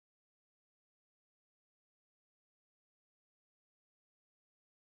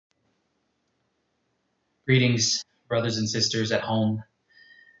Greetings, brothers and sisters at home.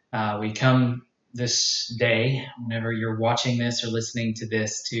 We come this day, whenever you're watching this or listening to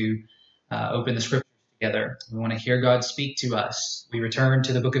this, to open the scriptures together. We want to hear God speak to us. We return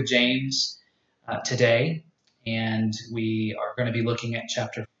to the book of James today, and we are going to be looking at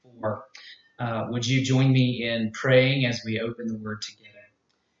chapter 4. Would you join me in praying as we open the word together?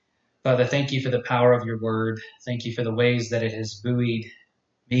 Father, thank you for the power of your word. Thank you for the ways that it has buoyed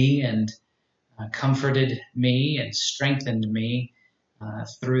me and comforted me and strengthened me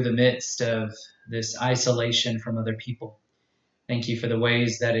through the midst of this isolation from other people. Thank you for the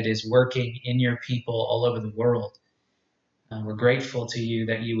ways that it is working in your people all over the world. We're grateful to you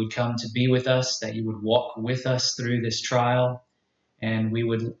that you would come to be with us, that you would walk with us through this trial, and we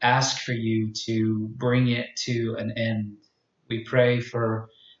would ask for you to bring it to an end. We pray for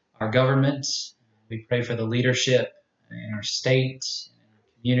our government. We pray for the leadership in our state,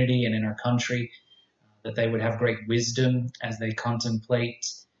 community, and in our country, that they would have great wisdom as they contemplate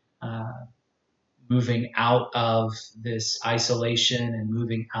moving out of this isolation and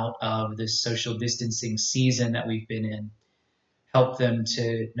moving out of this social distancing season that we've been in. Help them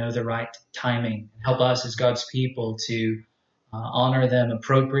to know the right timing. Help us as God's people to honor them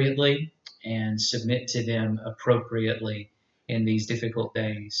appropriately and submit to them appropriately in these difficult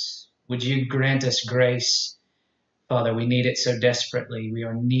days. Would you grant us grace? Father, we need it so desperately. We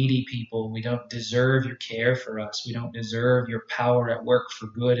are needy people. We don't deserve your care for us. We don't deserve your power at work for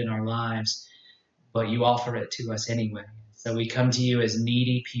good in our lives, but you offer it to us anyway. So we come to you as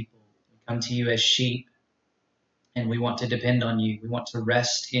needy people. We come to you as sheep, and we want to depend on you. We want to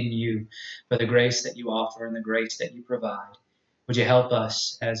rest in you for the grace that you offer and the grace that you provide. Would you help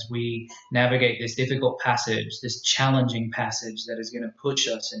us as we navigate this difficult passage, this challenging passage that is going to push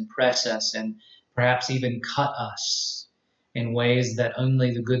us and press us and perhaps even cut us in ways that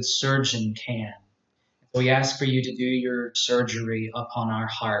only the good surgeon can. So we ask for you to do your surgery upon our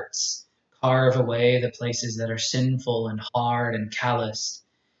hearts. Carve away the places that are sinful and hard and calloused.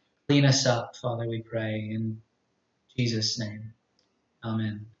 Clean us up, Father, we pray. In Jesus' name,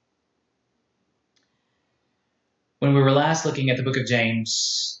 amen. When we were last looking at the book of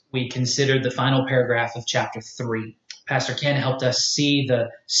James, we considered the final paragraph of chapter 3. Pastor Ken helped us see the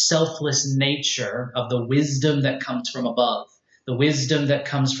selfless nature of the wisdom that comes from above, the wisdom that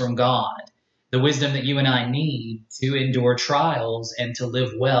comes from God, the wisdom that you and I need to endure trials and to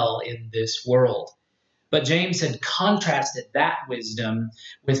live well in this world. But James had contrasted that wisdom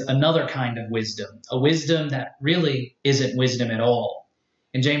with another kind of wisdom, a wisdom that really isn't wisdom at all.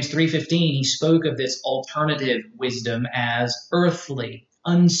 In James 3:15, he spoke of this alternative wisdom as earthly,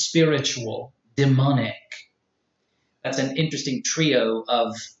 unspiritual, demonic. That's an interesting trio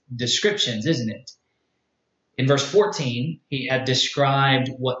of descriptions, isn't it? In verse 14, he had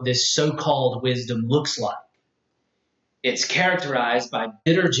described what this so-called wisdom looks like. It's characterized by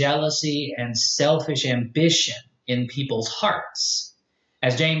bitter jealousy and selfish ambition in people's hearts.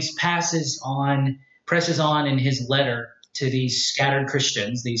 As James presses on in his letter to these scattered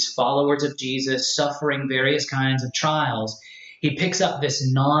Christians, these followers of Jesus suffering various kinds of trials, he picks up this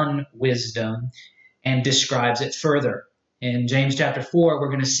non-wisdom and describes it further. In James chapter 4, we're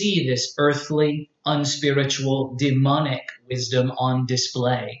going to see this earthly, unspiritual, demonic wisdom on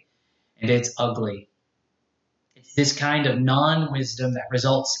display, and it's ugly. It's this kind of non-wisdom that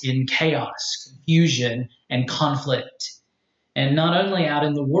results in chaos, confusion, and conflict, and not only out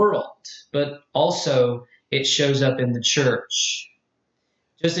in the world, but also it shows up in the church.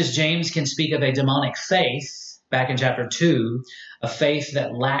 Just as James can speak of a demonic faith, back in chapter 2, a faith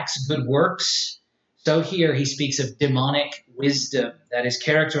that lacks good works, so here he speaks of demonic wisdom that is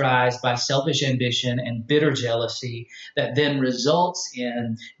characterized by selfish ambition and bitter jealousy that then results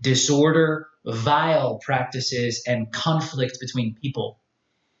in disorder, vile practices, and conflict between people.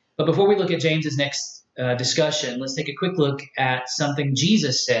 But before we look at James's next discussion, let's take a quick look at something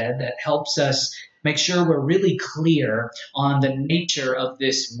Jesus said that helps us make sure we're really clear on the nature of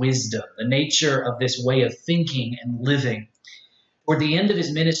this wisdom, the nature of this way of thinking and living. Toward the end of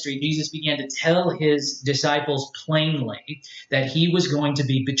his ministry, Jesus began to tell his disciples plainly that he was going to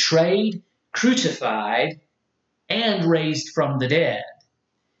be betrayed, crucified, and raised from the dead.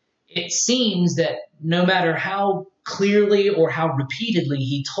 It seems that no matter how clearly or how repeatedly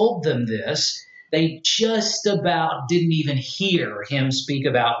he told them this, they just about didn't even hear him speak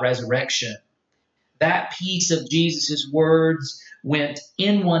about resurrection. That piece of Jesus' words went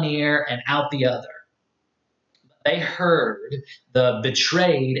in one ear and out the other. They heard the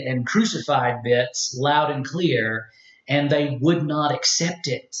betrayed and crucified bits loud and clear, and they would not accept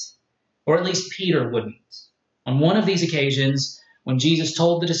it. Or at least Peter wouldn't. On one of these occasions, when Jesus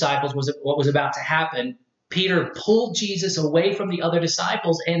told the disciples what was about to happen, Peter pulled Jesus away from the other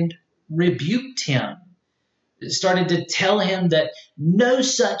disciples and rebuked him. Started to tell him that no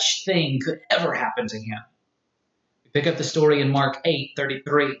such thing could ever happen to him. We pick up the story in Mark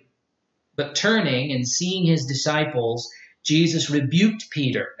 8:33. But turning and seeing his disciples, Jesus rebuked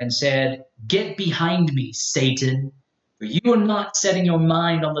Peter and said, "Get behind me, Satan, for you are not setting your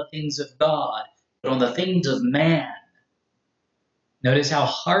mind on the things of God, but on the things of man." Notice how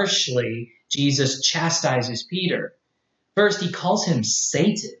harshly Jesus chastises Peter. First, he calls him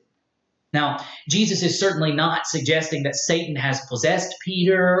Satan. Now, Jesus is certainly not suggesting that Satan has possessed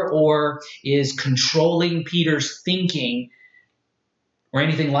Peter or is controlling Peter's thinking or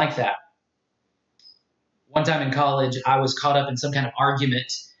anything like that. One time in college, I was caught up in some kind of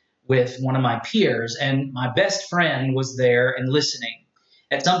argument with one of my peers, and my best friend was there and listening.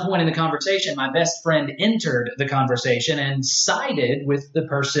 At some point in the conversation, my best friend entered the conversation and sided with the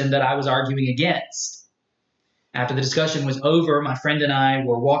person that I was arguing against. After the discussion was over, my friend and I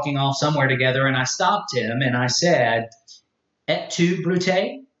were walking off somewhere together, and I stopped him and I said, "Et tu, Brute?"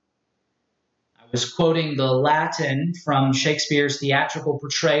 I was quoting the Latin from Shakespeare's theatrical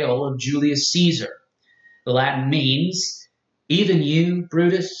portrayal of Julius Caesar. The Latin means, "Even you,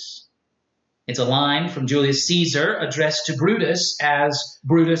 Brutus?" It's a line from Julius Caesar addressed to Brutus as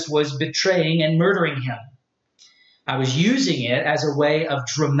Brutus was betraying and murdering him. I was using it as a way of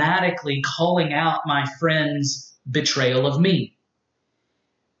dramatically calling out my friend's betrayal of me.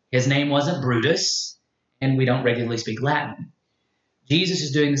 His name wasn't Brutus, and we don't regularly speak Latin. Jesus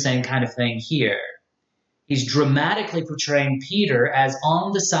is doing the same kind of thing here. He's dramatically portraying Peter as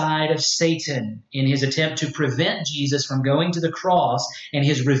on the side of Satan in his attempt to prevent Jesus from going to the cross and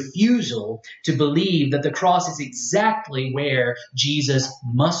his refusal to believe that the cross is exactly where Jesus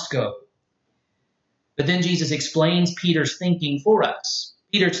must go. But then Jesus explains Peter's thinking for us.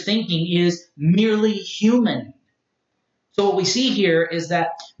 Peter's thinking is merely human. So what we see here is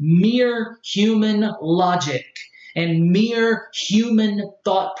that mere human logic and mere human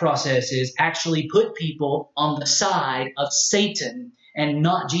thought processes actually put people on the side of Satan and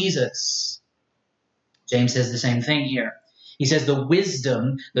not Jesus. James says the same thing here. He says the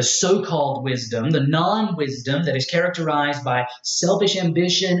wisdom, the so-called wisdom, the non-wisdom that is characterized by selfish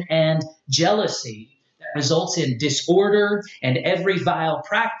ambition and jealousy that results in disorder and every vile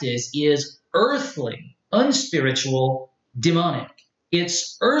practice is earthly, unspiritual, demonic.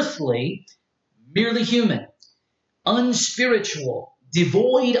 It's earthly, merely human. Unspiritual,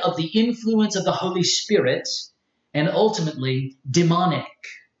 devoid of the influence of the Holy Spirit, and ultimately demonic.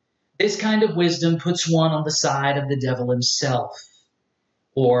 This kind of wisdom puts one on the side of the devil himself.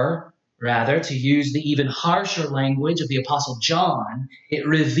 Or, rather, to use the even harsher language of the Apostle John, it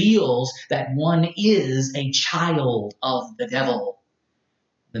reveals that one is a child of the devil.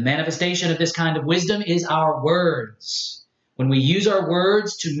 The manifestation of this kind of wisdom is our words. When we use our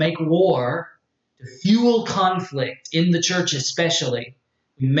words to make war, to fuel conflict in the church especially,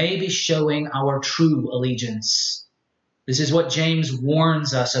 we may be showing our true allegiance. This is what James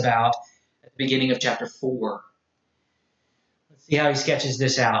warns us about at the beginning of chapter 4. Let's see how he sketches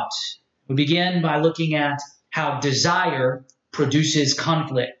this out. We begin by looking at how desire produces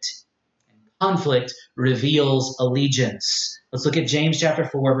conflict, and conflict reveals allegiance. Let's look at James chapter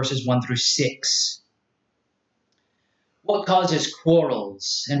 4, verses 1 through 6. What causes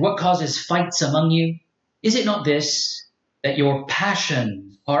quarrels and what causes fights among you? Is it not this, that your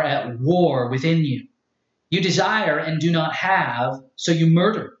passions are at war within you? You desire and do not have, so you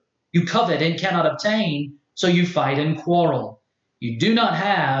murder. You covet and cannot obtain, so you fight and quarrel. You do not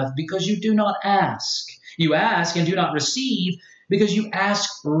have because you do not ask. You ask and do not receive because you ask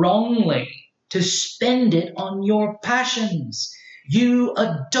wrongly to spend it on your passions. You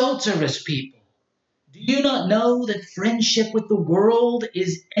adulterous people. Do you not know that friendship with the world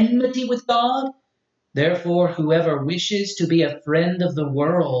is enmity with God? Therefore, whoever wishes to be a friend of the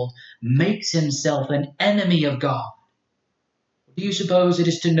world makes himself an enemy of God. Do you suppose it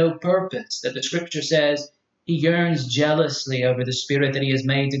is to no purpose that the Scripture says he yearns jealously over the Spirit that he has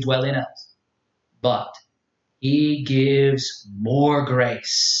made to dwell in us? But he gives more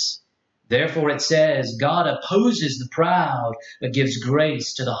grace. Therefore it says, God opposes the proud, but gives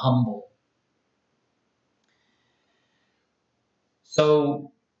grace to the humble.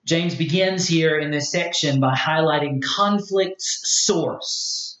 So James begins here in this section by highlighting conflict's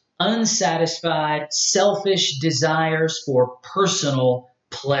source, unsatisfied, selfish desires for personal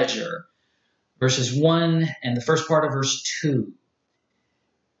pleasure. Verses 1 and the first part of verse 2.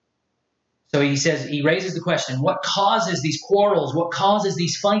 So he says, he raises the question, what causes these quarrels? What causes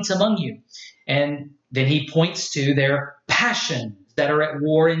these fights among you? And then he points to their passions that are at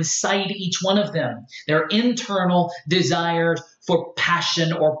war inside each one of them. Their internal desires for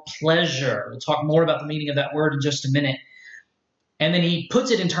passion or pleasure. We'll talk more about the meaning of that word in just a minute. And then he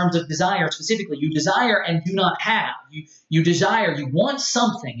puts it in terms of desire specifically. You desire and do not have. You desire, you want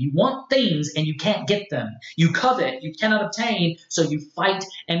something, you want things, and you can't get them. You covet, you cannot obtain, so you fight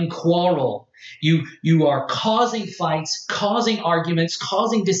and quarrel. You are causing fights, causing arguments,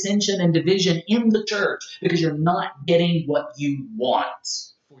 causing dissension and division in the church because you're not getting what you want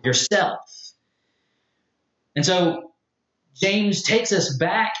for yourself. And so James takes us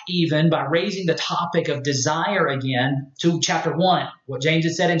back even by raising the topic of desire again to chapter 1, what James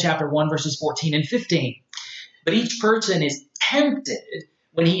had said in chapter 1, verses 14 and 15. But each person is tempted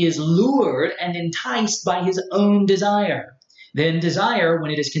when he is lured and enticed by his own desire. Then desire, when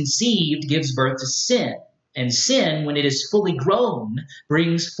it is conceived, gives birth to sin. And sin, when it is fully grown,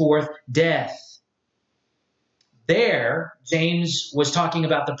 brings forth death. There, James was talking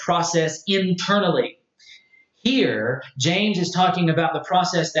about the process internally. Here, James is talking about the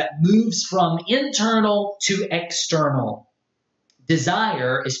process that moves from internal to external.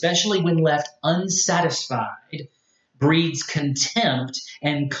 Desire, especially when left unsatisfied, breeds contempt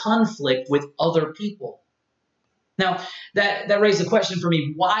and conflict with other people. Now, that raised the question for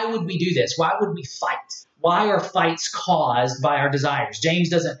me, why would we do this? Why would we fight? Why are fights caused by our desires? James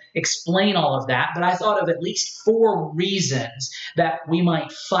doesn't explain all of that, but I thought of at least 4 reasons that we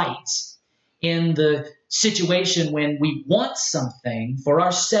might fight in the situation when we want something for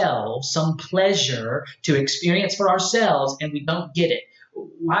ourselves, some pleasure to experience for ourselves, and we don't get it.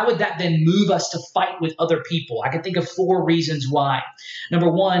 Why would that then move us to fight with other people? I can think of 4 reasons why. Number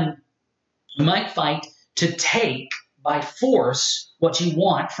 1, you might fight to take by force what you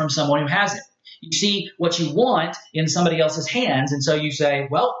want from someone who has it. You see what you want in somebody else's hands, and so you say,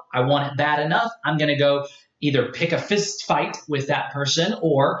 well, I want it bad enough, I'm going to go either pick a fist fight with that person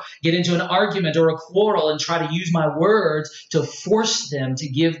or get into an argument or a quarrel and try to use my words to force them to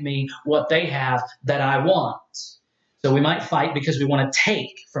give me what they have that I want. So we might fight because we want to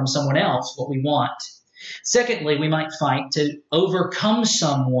take from someone else what we want. Secondly, we might fight to overcome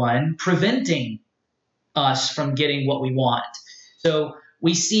someone preventing us from getting what we want. So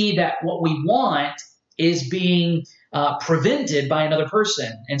we see that what we want is being prevented by another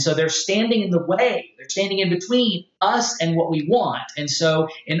person. And so they're standing in the way. They're standing in between us and what we want. And so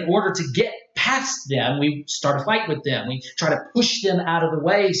in order to get past them, we start a fight with them. We try to push them out of the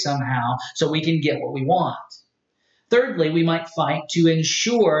way somehow so we can get what we want. Thirdly, we might fight to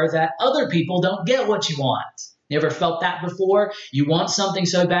ensure that other people don't get what you want. You ever felt that before? You want something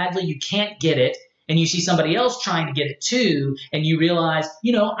so badly you can't get it, and you see somebody else trying to get it too, and you realize,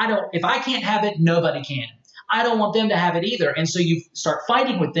 if I can't have it, nobody can. I don't want them to have it either. And so you start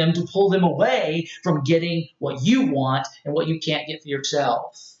fighting with them to pull them away from getting what you want and what you can't get for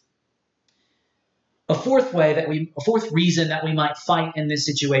yourself. A fourth reason that we might fight in this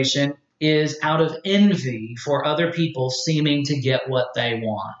situation is out of envy for other people seeming to get what they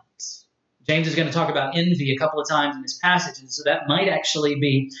want. James is going to talk about envy a couple of times in this passage, and so that might actually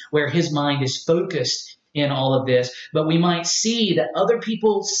be where his mind is focused in all of this. But we might see that other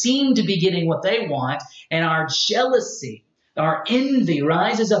people seem to be getting what they want, and our jealousy, our envy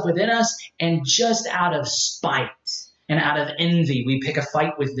rises up within us, and just out of spite and out of envy, we pick a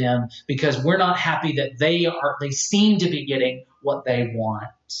fight with them because we're not happy that they seem to be getting what they want.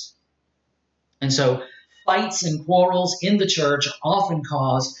 And so fights and quarrels in the church are often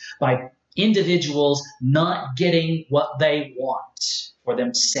caused by individuals not getting what they want for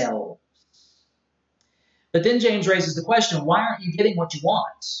themselves. But then James raises the question, why aren't you getting what you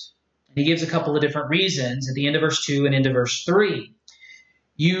want? And he gives a couple of different reasons at the end of verse 2 and into verse 3.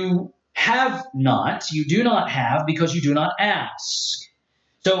 You have not, you do not have, because you do not ask.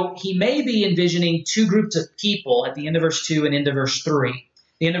 So he may be envisioning 2 groups of people at the end of verse 2 and into verse 3. At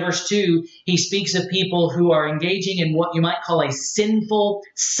the end of verse 2, he speaks of people who are engaging in what you might call a sinful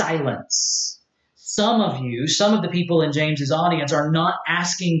silence. Some of the people in James's audience are not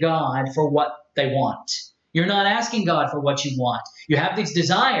asking God for what they want. You're not asking God for what you want. You have these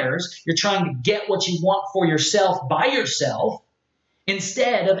desires. You're trying to get what you want for yourself by yourself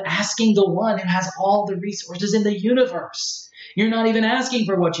instead of asking the one who has all the resources in the universe. You're not even asking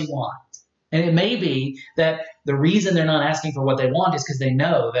for what you want. And it may be that the reason they're not asking for what they want is because they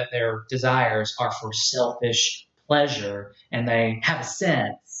know that their desires are for selfish pleasure, and they have a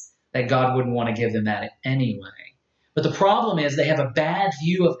sense that God wouldn't want to give them that anyway. But the problem is they have a bad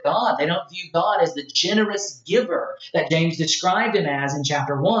view of God. They don't view God as the generous giver that James described him as in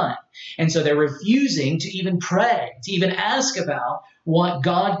chapter 1. And so they're refusing to even pray, to even ask about what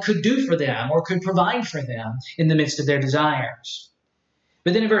God could do for them or could provide for them in the midst of their desires.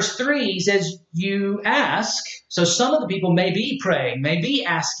 But then in verse 3, he says, you ask. So some of the people may be praying, may be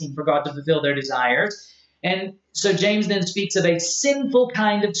asking for God to fulfill their desires. And so James then speaks of a sinful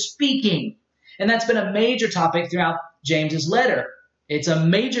kind of speaking. And that's been a major topic throughout James's letter. It's a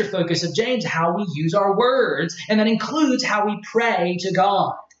major focus of James, how we use our words, and that includes how we pray to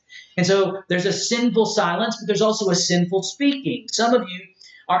God. And so there's a sinful silence, but there's also a sinful speaking. Some of you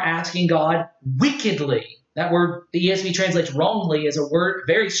are asking God wickedly. That word, the ESV translates wrongly as a word,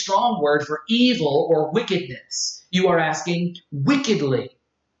 very strong word for evil or wickedness. You are asking wickedly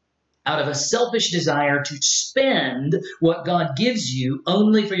out of a selfish desire to spend what God gives you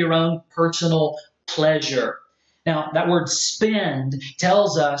only for your own personal pleasure. Now, that word spend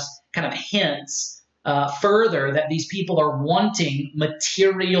tells us, kind of hints further, that these people are wanting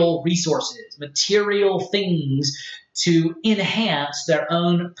material resources, material things to enhance their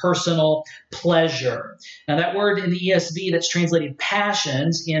own personal pleasure. Now, that word in the ESV that's translated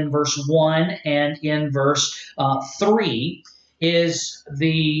passions in verse 1 and in verse 3 is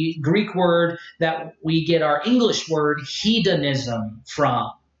the Greek word that we get our English word hedonism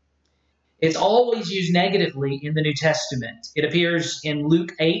from. It's always used negatively in the New Testament. It appears in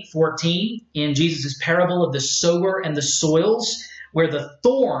Luke 8:14 in Jesus' parable of the sower and the soils, where the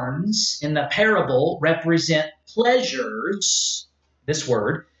thorns in the parable represent pleasures, this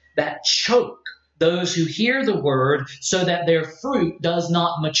word, that choke those who hear the word so that their fruit does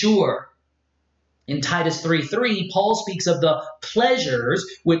not mature. In Titus 3:3, Paul speaks of the pleasures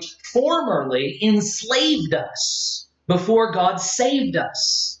which formerly enslaved us before God saved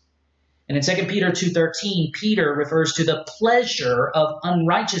us. And in 2 Peter 2:13, Peter refers to the pleasure of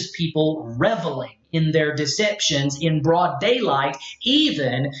unrighteous people reveling in their deceptions in broad daylight,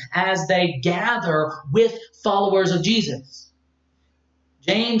 even as they gather with followers of Jesus.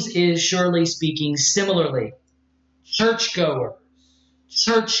 James is surely speaking similarly. Churchgoers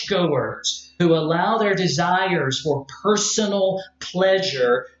who allow their desires for personal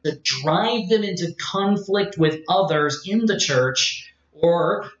pleasure to drive them into conflict with others in the church,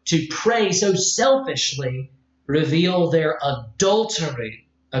 or to pray so selfishly, reveal their adultery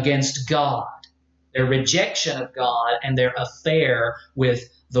against God, their rejection of God, and their affair with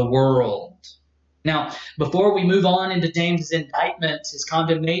the world. Now, before we move on into James's indictment, his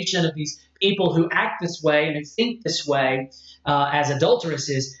condemnation of these people who act this way and who think this way as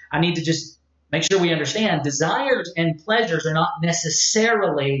adulteresses, I need to just make sure we understand desires and pleasures are not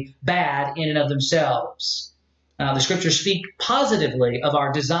necessarily bad in and of themselves. The scriptures speak positively of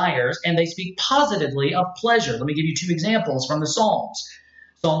our desires, and they speak positively of pleasure. Let me give you two examples from the Psalms.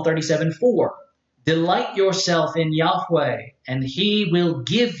 Psalm 37:4. Delight yourself in Yahweh, and He will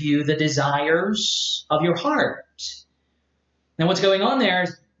give you the desires of your heart. Now, what's going on there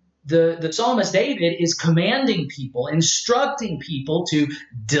is the psalmist David is commanding people, instructing people to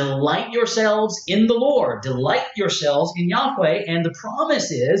delight yourselves in the Lord, delight yourselves in Yahweh, and the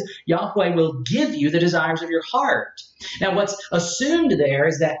promise is Yahweh will give you the desires of your heart. Now, what's assumed there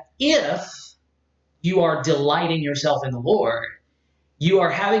is that if you are delighting yourself in the Lord, you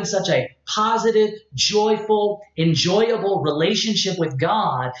are having such a positive, joyful, enjoyable relationship with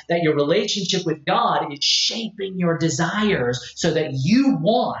God that your relationship with God is shaping your desires so that you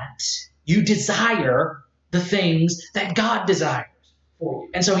desire the things that God desires for you.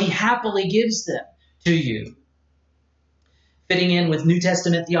 And so He happily gives them to you. Fitting in with New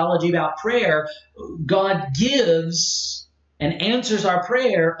Testament theology about prayer, God gives and answers our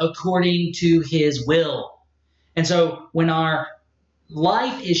prayer according to His will. And so when our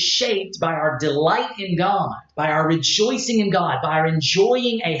life is shaped by our delight in God, by our rejoicing in God, by our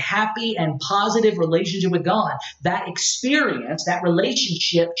enjoying a happy and positive relationship with God. That experience, that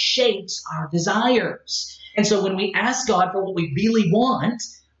relationship shapes our desires. And so when we ask God for what we really want,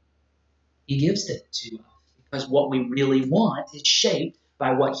 He gives it to us. Because what we really want is shaped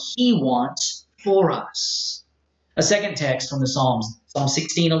by what He wants for us. A second text from the Psalms, Psalm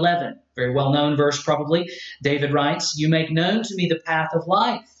 16:11, very well-known verse probably. David writes, "You make known to me the path of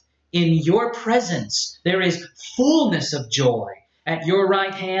life. In your presence there is fullness of joy. At your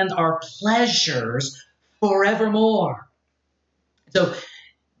right hand are pleasures forevermore." So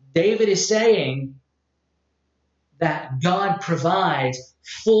David is saying that God provides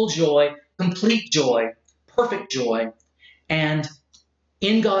full joy, complete joy, perfect joy, and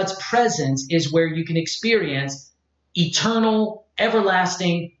in God's presence is where you can experience eternal,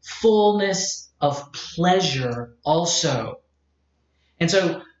 everlasting fullness of pleasure also. And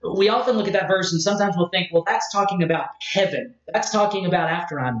so we often look at that verse and sometimes we'll think, well, that's talking about heaven. That's talking about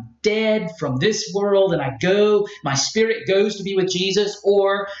after I'm dead from this world and my spirit goes to be with Jesus,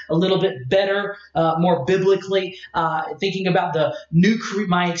 or a little bit better, more biblically, thinking about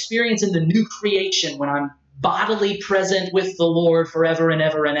my experience in the new creation when I'm bodily present with the Lord forever and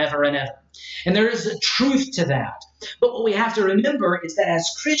ever and ever and ever. And there is a truth to that. But what we have to remember is that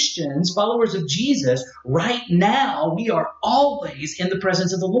as Christians, followers of Jesus, right now we are always in the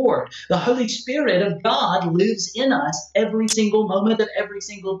presence of the Lord. The Holy Spirit of God lives in us every single moment of every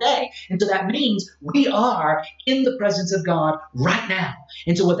single day. And so that means we are in the presence of God right now.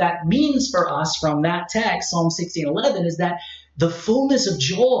 And so what that means for us from that text, Psalm 16:11, is that the fullness of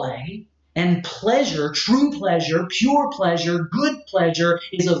joy and pleasure, true pleasure, pure pleasure, good pleasure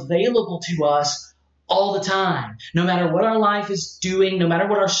is available to us all the time. No matter what our life is doing, no matter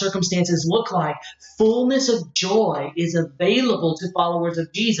what our circumstances look like, fullness of joy is available to followers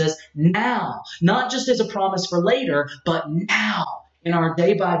of Jesus now. Not just as a promise for later, but now in our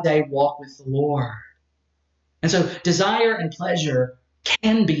day-by-day walk with the Lord. And so desire and pleasure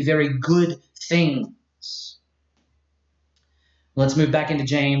can be very good things. Let's move back into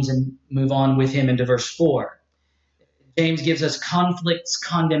James and move on with him into verse 4. James gives us conflict's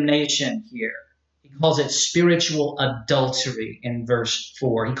condemnation here. He calls it spiritual adultery in verse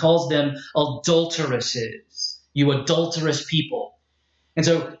 4. He calls them adulteresses, you adulterous people. And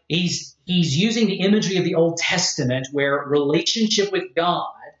so he's using the imagery of the Old Testament where relationship with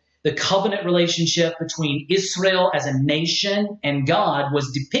God, the covenant relationship between Israel as a nation and God,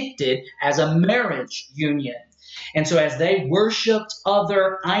 was depicted as a marriage union. And so as they worshipped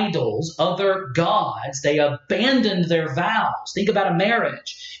other idols, other gods, they abandoned their vows. Think about a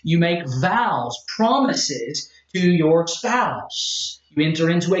marriage. You make vows, promises to your spouse. You enter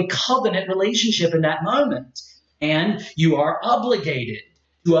into a covenant relationship in that moment. And you are obligated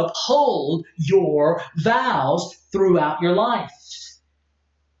to uphold your vows throughout your life.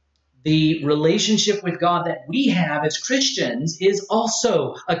 The relationship with God that we have as Christians is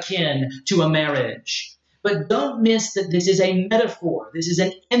also akin to a marriage. But don't miss that this is a metaphor. This is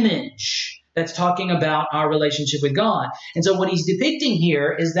an image that's talking about our relationship with God. And so what he's depicting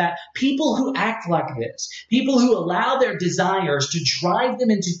here is that people who act like this, people who allow their desires to drive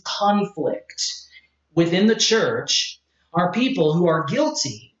them into conflict within the church, are people who are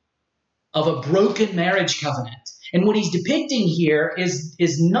guilty of a broken marriage covenant. And what he's depicting here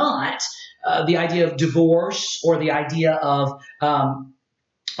is not the idea of divorce or the idea of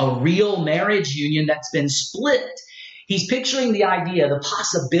a real marriage union that's been split. He's picturing the idea, the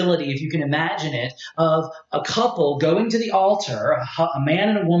possibility, if you can imagine it, of a couple going to the altar, a man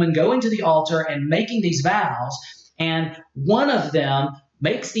and a woman going to the altar and making these vows, and one of them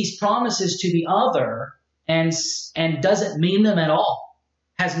makes these promises to the other and doesn't mean them at all,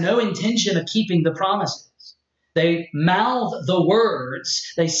 has no intention of keeping the promises. They mouth the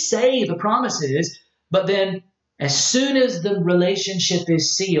words, they say the promises, but then as soon as the relationship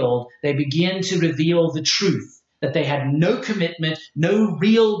is sealed, they begin to reveal the truth, that they had no commitment, no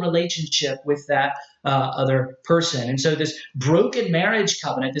real relationship with that other person. And so this broken marriage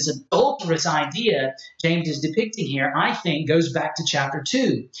covenant, this adulterous idea James is depicting here, I think goes back to chapter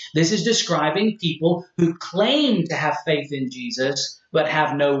 2. This is describing people who claim to have faith in Jesus, but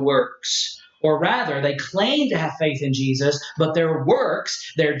have no works. Or rather, they claim to have faith in Jesus, but their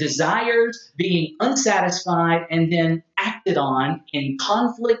works, their desires being unsatisfied and then acted on in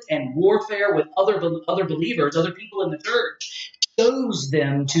conflict and warfare with other believers, other people in the church, shows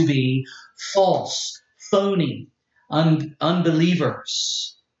them to be false, phony,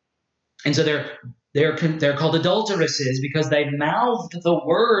 unbelievers. And so they're called adulteresses because they mouthed the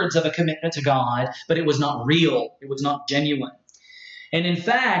words of a commitment to God, but it was not real. It was not genuine. And in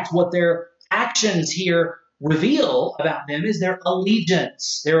fact, what their actions here reveal about them is their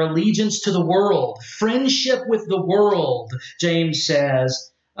allegiance to the world. Friendship with the world, James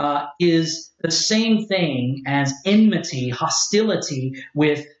says, is the same thing as enmity, hostility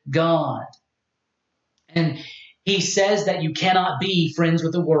with God. And he says that you cannot be friends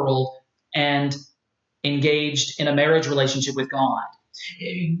with the world and engaged in a marriage relationship with God.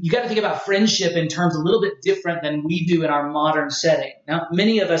 You got to think about friendship in terms a little bit different than we do in our modern setting. Now,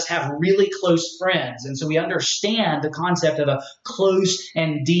 many of us have really close friends, and so we understand the concept of a close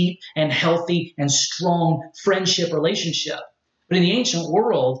and deep and healthy and strong friendship relationship. But in the ancient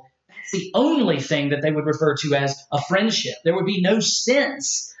world, that's the only thing that they would refer to as a friendship. There would be no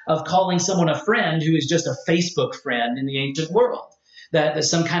sense of calling someone a friend who is just a Facebook friend in the ancient world, that there's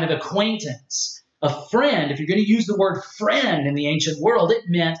some kind of acquaintance. A friend, if you're going to use the word friend in the ancient world, it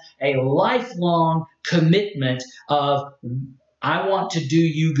meant a lifelong commitment of I want to do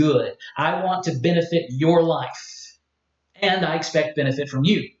you good. I want to benefit your life. And I expect benefit from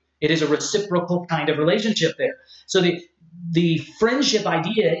you. It is a reciprocal kind of relationship there. So the friendship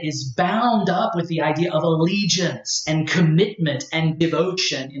idea is bound up with the idea of allegiance and commitment and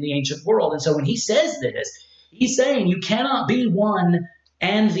devotion in the ancient world. And so when he says this, he's saying you cannot be one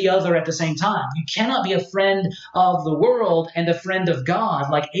and the other at the same time. You cannot be a friend of the world and a friend of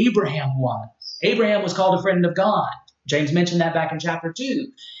God like Abraham was. Abraham was called a friend of God. James mentioned that back in chapter 2.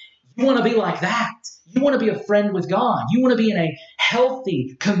 You want to be like that. You want to be a friend with God. You want to be in a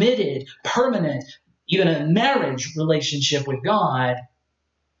healthy, committed, permanent, even a marriage relationship with God.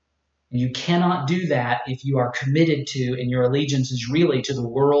 And you cannot do that if you are committed to, and your allegiance is really to the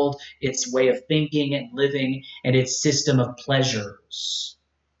world, its way of thinking and living, and its system of pleasures.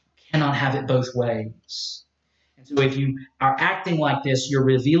 You cannot have it both ways. And so if you are acting like this, you're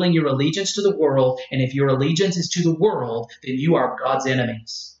revealing your allegiance to the world, and if your allegiance is to the world, then you are God's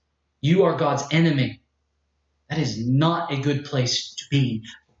enemies. You are God's enemy. That is not a good place to be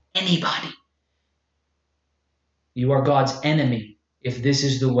for anybody. You are God's enemy if this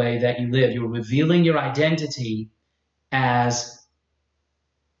is the way that you live. You're revealing your identity as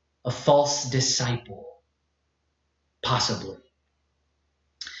a false disciple, possibly.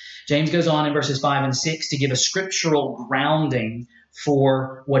 James goes on in verses 5 and 6 to give a scriptural grounding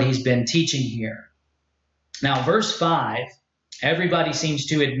for what he's been teaching here. Now, verse 5, everybody seems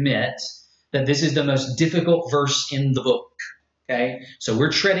to admit that this is the most difficult verse in the book. Okay, so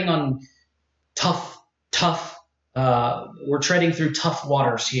we're treading on we're treading through tough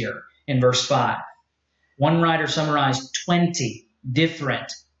waters here in verse 5. One writer summarized 20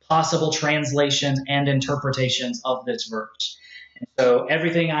 different possible translations and interpretations of this verse. And so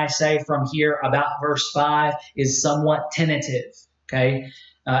everything I say from here about verse 5 is somewhat tentative. Okay,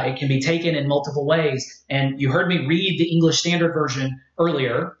 it can be taken in multiple ways. And you heard me read the English Standard Version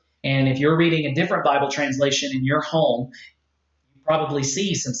earlier. And if you're reading a different Bible translation in your home, you probably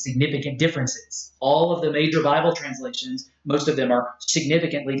see some significant differences. All of the major Bible translations, most of them are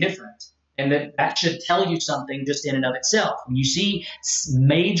significantly different. And that should tell you something just in and of itself. When you see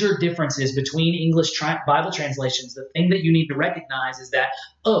major differences between English Bible translations, the thing that you need to recognize is that,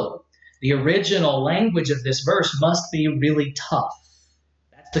 oh, the original language of this verse must be really tough.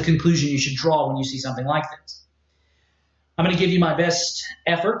 That's the conclusion you should draw when you see something like this. I'm going to give you my best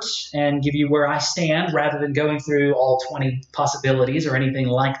efforts and give you where I stand rather than going through all 20 possibilities or anything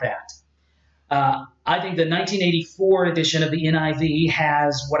like that. I think the 1984 edition of the NIV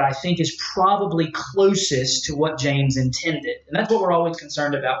has what I think is probably closest to what James intended. And that's what we're always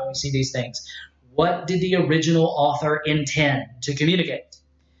concerned about when we see these things. What did the original author intend to communicate?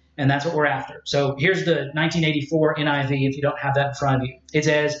 And that's what we're after. So here's the 1984 NIV if you don't have that in front of you. It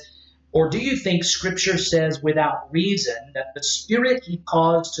says, "Or do you think Scripture says without reason that the Spirit He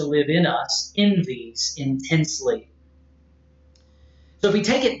caused to live in us envies intensely?" So if we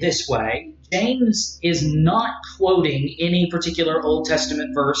take it this way, James is not quoting any particular Old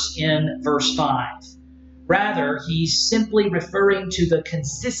Testament verse in verse 5. Rather, he's simply referring to the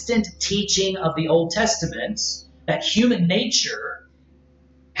consistent teaching of the Old Testament that human nature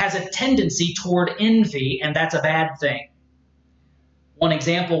has a tendency toward envy, and that's a bad thing. One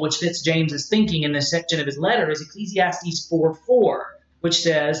example which fits James's thinking in this section of his letter is Ecclesiastes 4:4, which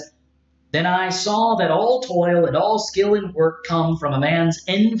says, "Then I saw that all toil and all skill in work come from a man's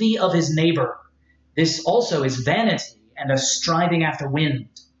envy of his neighbor. This also is vanity and a striving after wind."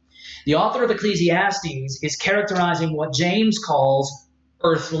 The author of Ecclesiastes is characterizing what James calls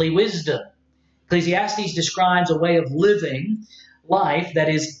earthly wisdom. Ecclesiastes describes a way of living life that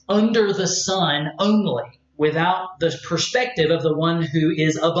is under the sun only, without the perspective of the one who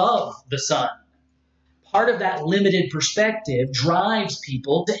is above the sun. Part of that limited perspective drives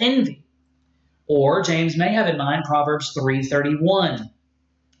people to envy. Or James may have in mind Proverbs 3:31,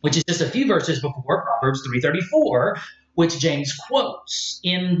 which is just a few verses before Proverbs 3:34, which James quotes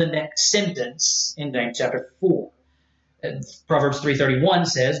in the next sentence in James chapter 4. Proverbs 3:31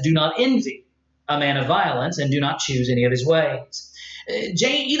 says, "Do not envy a man of violence, and do not choose any of his ways."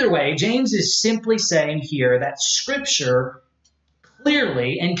 Either way, James is simply saying here that Scripture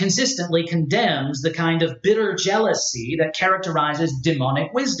clearly and consistently condemns the kind of bitter jealousy that characterizes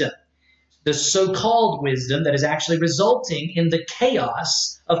demonic wisdom, the so-called wisdom that is actually resulting in the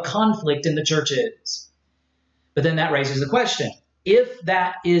chaos of conflict in the churches. But then that raises the question, if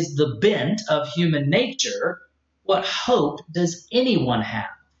that is the bent of human nature, what hope does anyone have?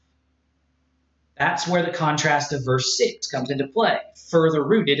 That's where the contrast of verse 6 comes into play, further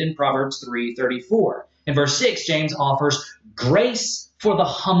rooted in Proverbs 3:34. In verse 6, James offers grace for the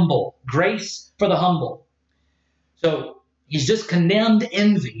humble. Grace for the humble. So He's just condemned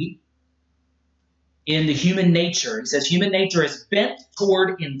envy in the human nature. He says human nature is bent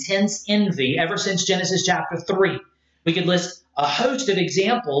toward intense envy ever since Genesis chapter 3. We could list a host of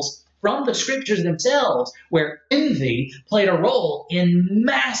examples from the scriptures themselves where envy played a role in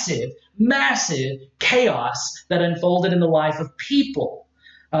massive, massive chaos that unfolded in the life of people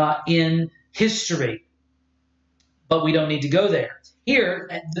in history. But we don't need to go there. Here,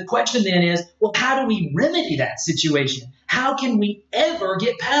 the question then is, well, how do we remedy that situation? How can we ever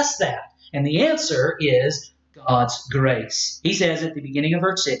get past that? And the answer is God's grace. He says at the beginning of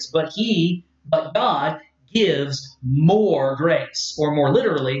verse 6, but God gives more grace. Or more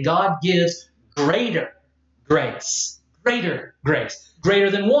literally, God gives greater grace. Greater grace. Greater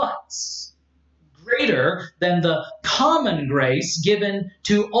than what? Greater than the common grace given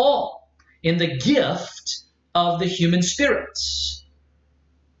to all in the gift of the human spirit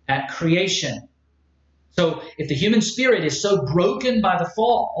at creation. So if the human spirit is so broken by the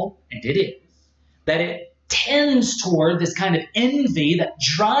fall, and it is, that it tends toward this kind of envy that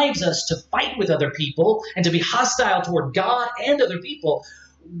drives us to fight with other people and to be hostile toward God and other people,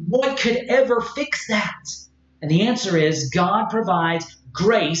 what could ever fix that? And the answer is God provides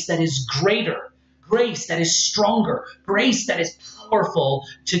grace that is greater, grace that is stronger, grace that is powerful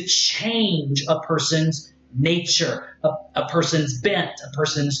to change a person's nature, a person's bent, a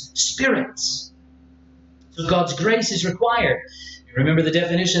person's spirits. So God's grace is required. Remember the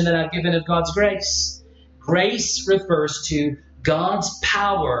definition that I've given of God's grace? Grace refers to God's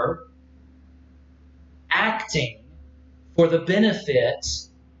power acting for the benefit,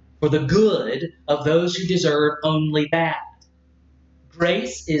 for the good of those who deserve only bad.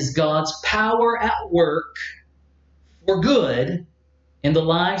 Grace is God's power at work for good in the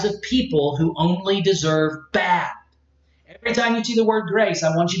lives of people who only deserve bad. Every time you see the word grace,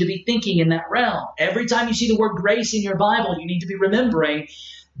 I want you to be thinking in that realm. Every time you see the word grace in your Bible, you need to be remembering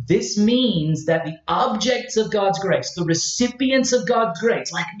this means that the objects of God's grace, the recipients of God's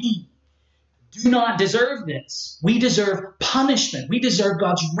grace, like me, do not deserve this. We deserve punishment. We deserve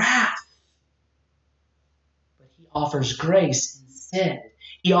God's wrath. But He offers grace instead.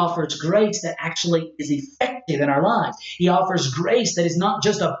 He offers grace that actually is effective in our lives. He offers grace that is not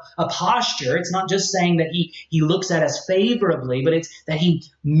just a posture. It's not just saying that he looks at us favorably, but it's that He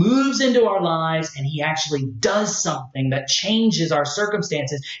moves into our lives and He actually does something that changes our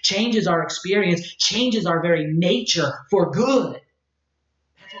circumstances, changes our experience, changes our very nature for good.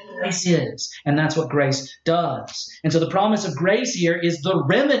 Grace is, and that's what grace does. And so the promise of grace here is the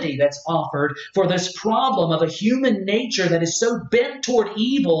remedy that's offered for this problem of a human nature that is so bent toward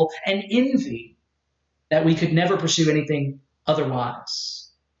evil and envy that we could never pursue anything otherwise.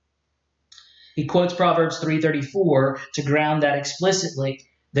 He quotes Proverbs 3:34 to ground that explicitly.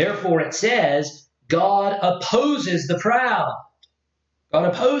 Therefore it says, God opposes the proud. God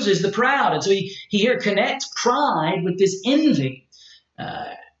opposes the proud. And so he here connects pride with this envy.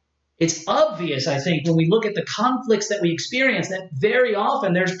 It's obvious, I think, when we look at the conflicts that we experience, that very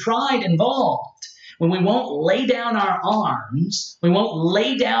often there's pride involved. When we won't lay down our arms, we won't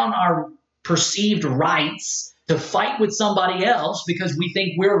lay down our perceived rights to fight with somebody else because we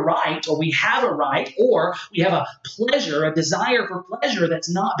think we're right, or we have a right, or we have a pleasure, a desire for pleasure that's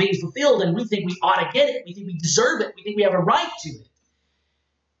not being fulfilled, and we think we ought to get it. We think we deserve it. We think we have a right to it.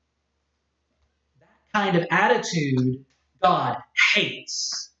 That kind of attitude God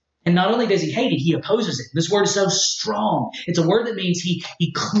hates. And not only does He hate it, He opposes it. This word is so strong. It's a word that means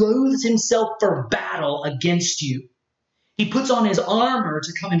He clothes Himself for battle against you. He puts on His armor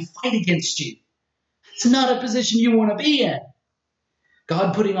to come and fight against you. It's not a position you want to be in.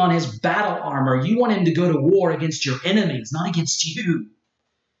 God putting on His battle armor, you want Him to go to war against your enemies, not against you.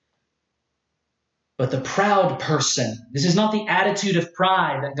 But the proud person, this is not the attitude of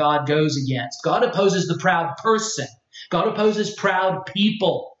pride that God goes against. God opposes the proud person. God opposes proud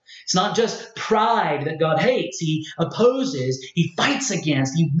people. It's not just pride that God hates. He opposes, He fights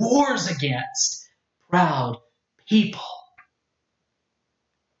against, He wars against proud people.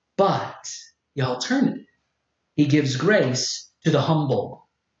 But the alternative, He gives grace to the humble.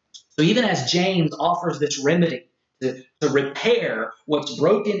 So even as James offers this remedy to repair what's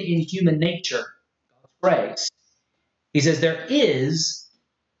broken in human nature, God's grace, he says there is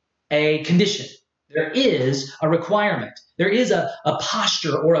a condition. There is a requirement. There is a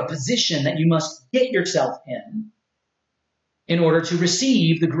posture or a position that you must get yourself in order to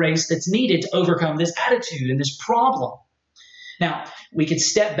receive the grace that's needed to overcome this attitude and this problem. Now, we could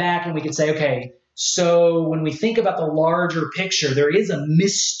step back and we could say, okay, so when we think about the larger picture, there is a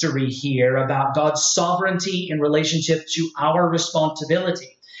mystery here about God's sovereignty in relationship to our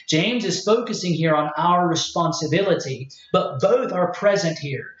responsibility. James is focusing here on our responsibility, but both are present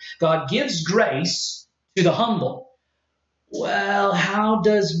here. God gives grace to the humble. Well, how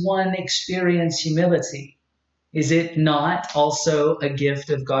does one experience humility? Is it not also a gift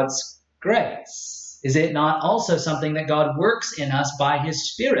of God's grace? Is it not also something that God works in us by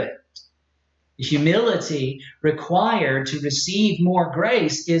His Spirit? The humility required to receive more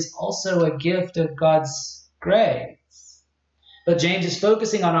grace is also a gift of God's grace. But James is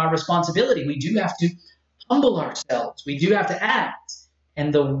focusing on our responsibility. We do have to humble ourselves. We do have to act.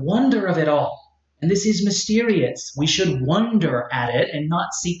 And the wonder of it all, and this is mysterious, we should wonder at it and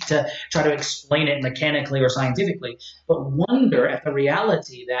not seek to try to explain it mechanically or scientifically, but wonder at the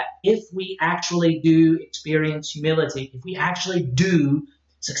reality that if we actually do experience humility, if we actually do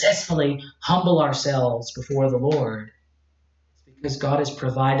successfully humble ourselves before the Lord, it's because God has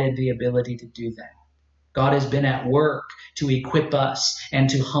provided the ability to do that. God has been at work to equip us and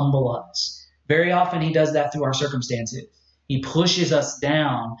to humble us. Very often He does that through our circumstances. He pushes us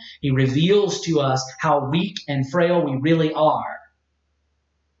down. He reveals to us how weak and frail we really are,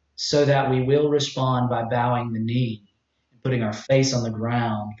 so that we will respond by bowing the knee and putting our face on the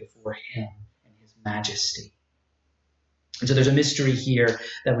ground before Him and His majesty. And so there's a mystery here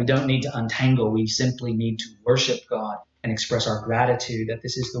that we don't need to untangle. We simply need to worship God and express our gratitude that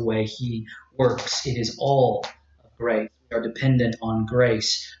this is the way He works. It is all of grace. We are dependent on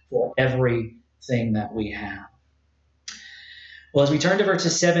grace for everything that we have. Well, as we turn to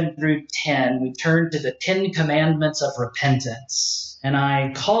verses 7 through 10, we turn to the 10 commandments of repentance. And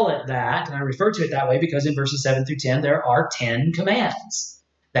I call it that, and I refer to it that way because in verses 7 through 10, there are 10 commands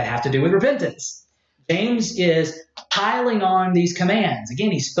that have to do with repentance. James is piling on these commands.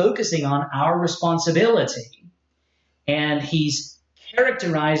 Again, he's focusing on our responsibility, and he's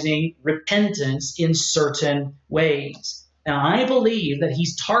characterizing repentance in certain ways. Now, I believe that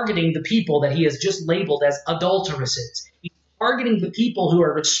he's targeting the people that he has just labeled as adulteresses. He's targeting the people who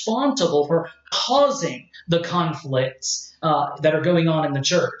are responsible for causing the conflicts that are going on in the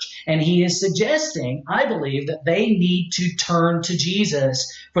church. And he is suggesting, I believe, that they need to turn to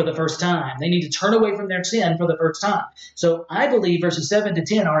Jesus for the first time. They need to turn away from their sin for the first time. So I believe verses 7 to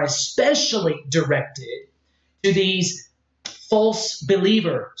 10 are especially directed to these false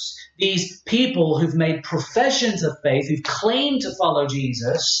believers, these people who've made professions of faith, who've claimed to follow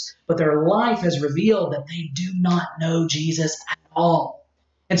Jesus, but their life has revealed that they do not know Jesus at all.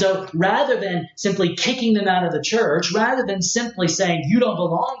 And so rather than simply kicking them out of the church, rather than simply saying, you don't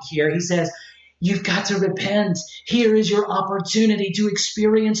belong here, he says, you've got to repent. Here is your opportunity to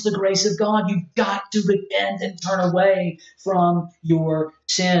experience the grace of God. You've got to repent and turn away from your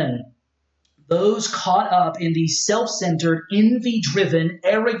sin. Those caught up in these self-centered, envy-driven,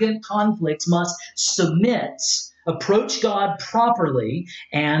 arrogant conflicts must submit, approach God properly,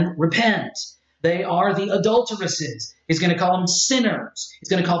 and repent. They are the adulteresses. He's going to call them sinners. He's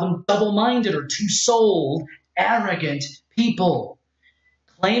going to call them double-minded or two-souled, arrogant people,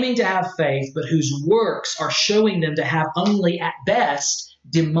 claiming to have faith, but whose works are showing them to have only, at best,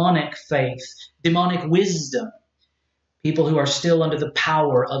 demonic faith, demonic wisdom. People who are still under the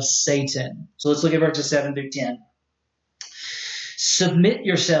power of Satan. So let's look at verses 7 through 10. Submit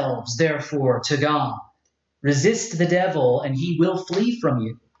yourselves, therefore, to God. Resist the devil, and he will flee from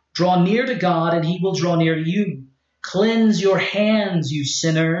you. Draw near to God, and he will draw near to you. Cleanse your hands, you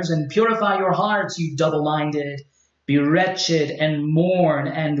sinners, and purify your hearts, you double-minded. Be wretched and mourn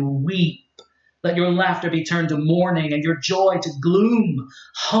and weep. Let your laughter be turned to mourning and your joy to gloom.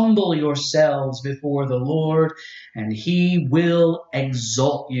 Humble yourselves before the Lord, and he will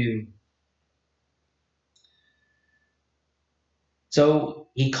exalt you. So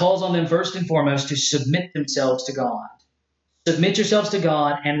he calls on them first and foremost to submit themselves to God. Submit yourselves to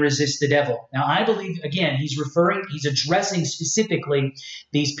God and resist the devil. Now, I believe, again, he's addressing specifically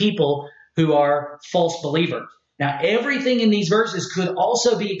these people who are false believers. Now, everything in these verses could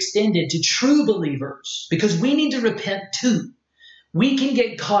also be extended to true believers because we need to repent too. We can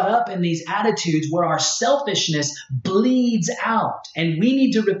get caught up in these attitudes where our selfishness bleeds out, and we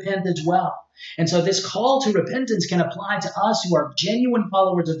need to repent as well. And so this call to repentance can apply to us who are genuine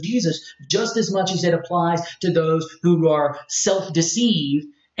followers of Jesus just as much as it applies to those who are self-deceived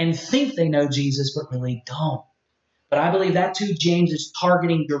and think they know Jesus but really don't. But I believe that too James is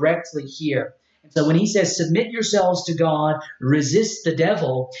targeting directly here. And so when he says, submit yourselves to God, resist the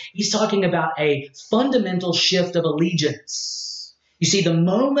devil, he's talking about a fundamental shift of allegiance. You see, the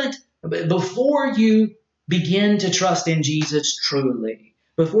moment before you begin to trust in Jesus truly,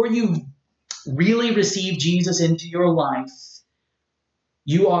 before you really receive Jesus into your life,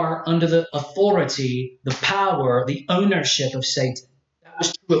 you are under the authority, the power, the ownership of Satan.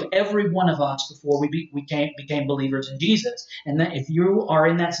 was true of every one of us before we became believers in Jesus. And that if you are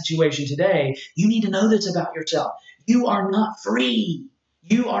in that situation today, you need to know this about yourself. You are not free.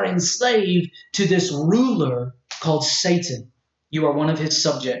 You are enslaved to this ruler called Satan. You are one of his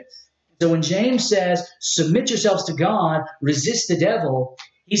subjects. So when James says, submit yourselves to God, resist the devil,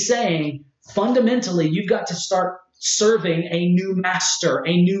 he's saying, fundamentally, you've got to start serving a new master,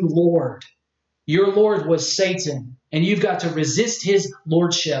 a new Lord. Your Lord was Satan, and you've got to resist his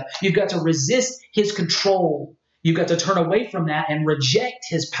lordship. You've got to resist his control. You've got to turn away from that and reject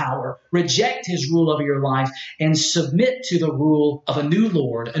his power, reject his rule over your life, and submit to the rule of a new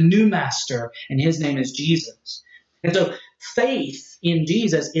Lord, a new master, and his name is Jesus. And so faith in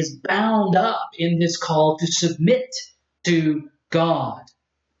Jesus is bound up in this call to submit to God.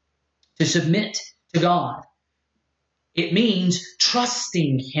 To submit to God. It means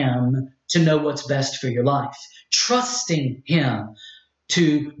trusting him to know what's best for your life. Trusting him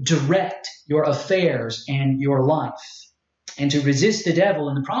to direct your affairs and your life. And to resist the devil.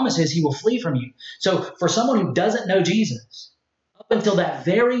 And the promise is he will flee from you. So for someone who doesn't know Jesus, up until that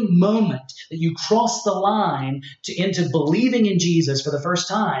very moment that you cross the line into believing in Jesus for the first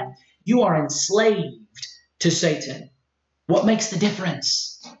time, you are enslaved to Satan. What makes the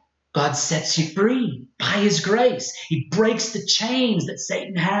difference? God sets you free by his grace. He breaks the chains that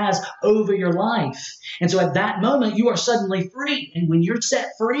Satan has over your life. And so at that moment, you are suddenly free. And when you're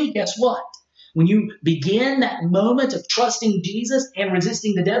set free, guess what? When you begin that moment of trusting Jesus and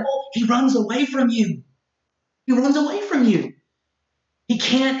resisting the devil, he runs away from you. He runs away from you. He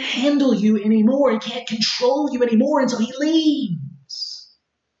can't handle you anymore. He can't control you anymore. And so he leaves.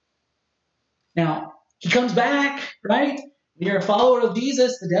 Now, he comes back, right? When you're a follower of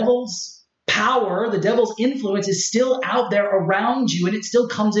Jesus, the devil's power, the devil's influence is still out there around you, and it still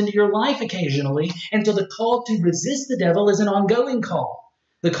comes into your life occasionally. And so the call to resist the devil is an ongoing call.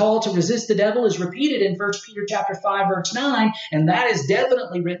 The call to resist the devil is repeated in 1 Peter chapter 5, verse 9, and that is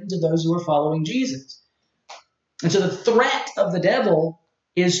definitely written to those who are following Jesus. And so the threat of the devil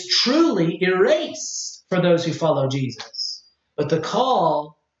is truly erased for those who follow Jesus. But the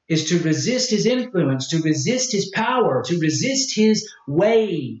call is to resist his influence, to resist his power, to resist his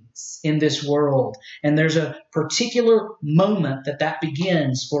ways in this world. And there's a particular moment that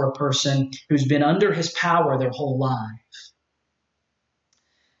begins for a person who's been under his power their whole life.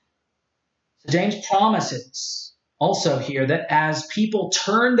 So James promises also here that as people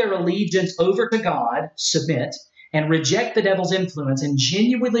turn their allegiance over to God, submit, and reject the devil's influence and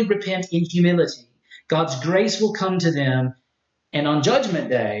genuinely repent in humility, God's grace will come to them. And on Judgment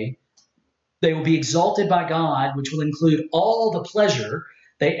Day, they will be exalted by God, which will include all the pleasure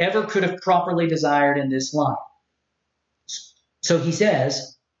they ever could have properly desired in this life. So he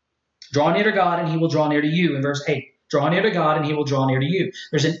says, draw near to God and he will draw near to you. In verse 8, draw near to God and he will draw near to you.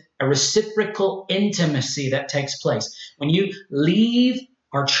 There's a reciprocal intimacy that takes place. When you leave,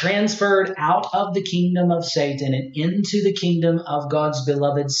 are transferred out of the kingdom of Satan and into the kingdom of God's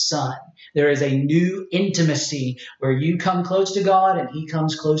beloved Son, there is a new intimacy where you come close to God and he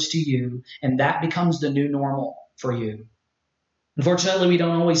comes close to you, and that becomes the new normal for you. Unfortunately, we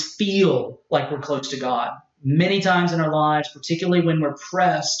don't always feel like we're close to God. Many times in our lives, particularly when we're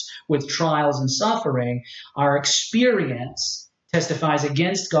pressed with trials and suffering, our experience testifies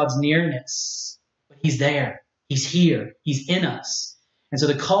against God's nearness. But he's there. He's here. He's in us. And so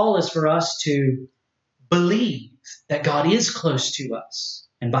the call is for us to believe that God is close to us.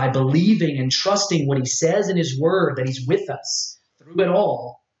 And by believing and trusting what he says in his word, that he's with us through it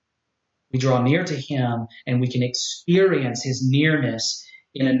all, we draw near to him and we can experience his nearness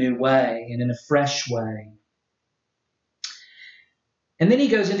in a new way and in a fresh way. And then he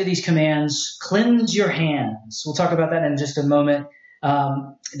goes into these commands, cleanse your hands. We'll talk about that in just a moment.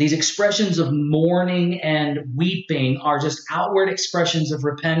 These expressions of mourning and weeping are just outward expressions of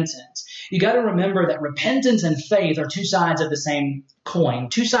repentance. You got to remember that repentance and faith are two sides of the same coin,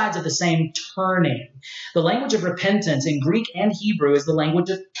 two sides of the same turning. The language of repentance in Greek and Hebrew is the language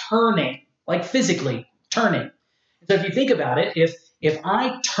of turning, like physically turning. So if you think about it, if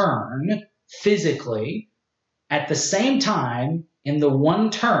I turn physically at the same time in the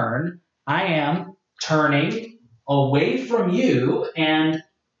one turn, I am turning away from you and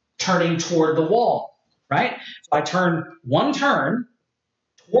turning toward the wall, right? So I turn one turn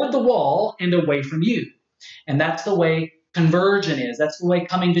toward the wall and away from you. And that's the way conversion is. That's the way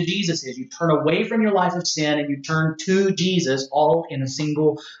coming to Jesus is. You turn away from your life of sin and you turn to Jesus, all in a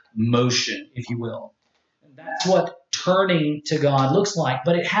single motion, if you will. And that's what turning to God looks like,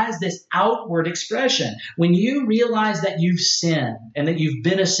 but it has this outward expression. When you realize that you've sinned and that you've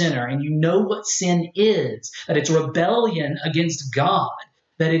been a sinner and you know what sin is, that it's rebellion against God,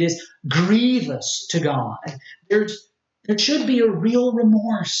 that it is grievous to God. There should be a real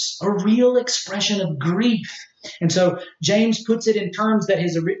remorse, a real expression of grief. And so James puts it in terms that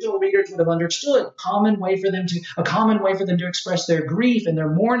his original readers would have understood. A common way for them to express their grief and their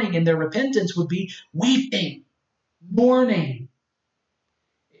mourning and their repentance would be weeping, mourning.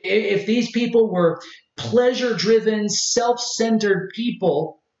 If these people were pleasure-driven, self-centered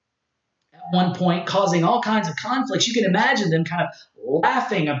people at one point causing all kinds of conflicts, you can imagine them kind of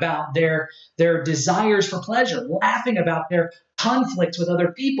laughing about their desires for pleasure, laughing about their conflicts with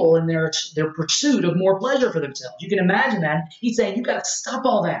other people and their pursuit of more pleasure for themselves. You can imagine that. He's saying, you've got to stop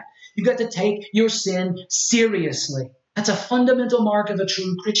all that. You've got to take your sin seriously. That's a fundamental mark of a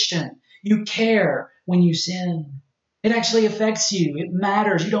true Christian. You care when you sin. It actually affects you. It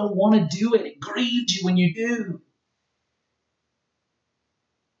matters. You don't want to do it. It grieves you when you do.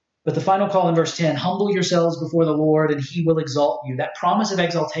 But the final call in verse 10, humble yourselves before the Lord and he will exalt you. That promise of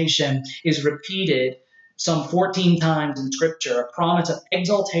exaltation is repeated some 14 times in Scripture, a promise of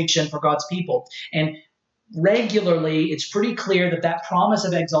exaltation for God's people. And regularly, it's pretty clear that that promise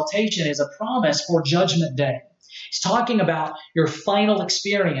of exaltation is a promise for Judgment Day. He's talking about your final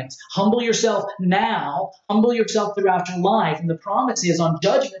experience. Humble yourself now. Humble yourself throughout your life. And the promise is on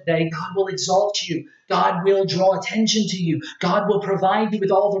Judgment Day, God will exalt you. God will draw attention to you. God will provide you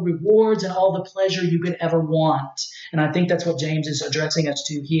with all the rewards and all the pleasure you could ever want. And I think that's what James is addressing us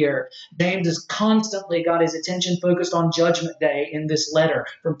to here. James has constantly got his attention focused on Judgment Day in this letter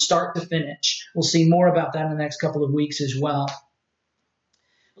from start to finish. We'll see more about that in the next couple of weeks as well.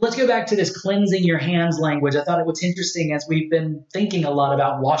 Let's go back to this cleansing your hands language. I thought it was interesting as we've been thinking a lot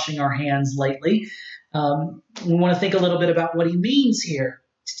about washing our hands lately. We want to think a little bit about what he means here.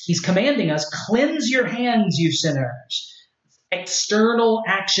 He's commanding us, cleanse your hands, you sinners. External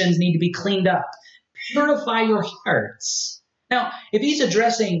actions need to be cleaned up. Purify your hearts. Now, if he's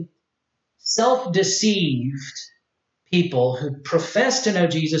addressing self-deceived people who profess to know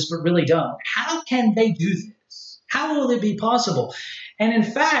Jesus but really don't, how can they do this? How will it be possible? And in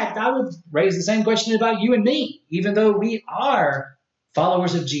fact, I would raise the same question about you and me. Even though we are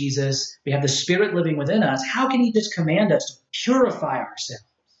followers of Jesus, we have the Spirit living within us, how can he just command us to purify ourselves?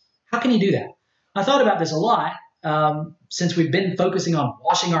 How can he do that? I thought about this a lot since we've been focusing on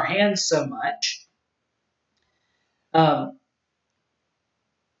washing our hands so much. For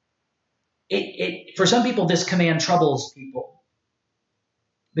some people, this command troubles people.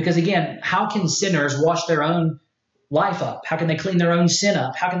 Because again, how can sinners wash their own life up? How can they clean their own sin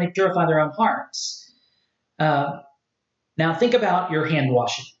up? How can they purify their own hearts? Now think about your hand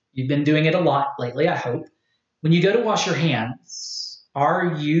washing. You've been doing it a lot lately, I hope. When you go to wash your hands,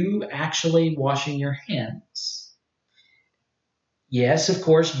 are you actually washing your hands? Yes, of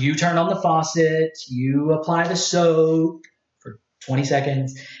course, you turn on the faucet, you apply the soap for 20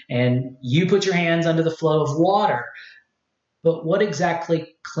 seconds, and you put your hands under the flow of water. But what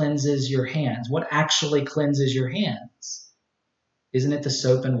exactly cleanses your hands? What actually cleanses your hands? Isn't it the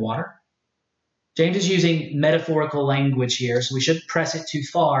soap and water? James is using metaphorical language here, so we shouldn't press it too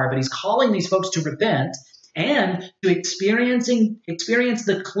far, but he's calling these folks to repent and to experience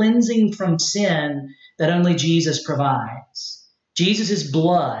the cleansing from sin that only Jesus provides. Jesus'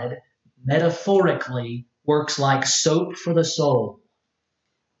 blood, metaphorically, works like soap for the soul.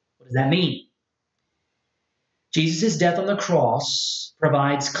 What does that mean? Jesus' death on the cross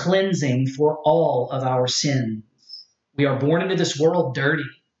provides cleansing for all of our sins. We are born into this world dirty,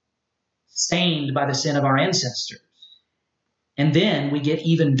 stained by the sin of our ancestors. And then we get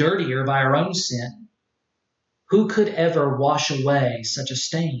even dirtier by our own sin. Who could ever wash away such a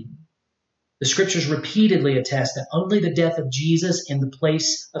stain? The Scriptures repeatedly attest that only the death of Jesus in the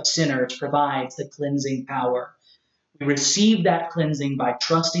place of sinners provides the cleansing power. We receive that cleansing by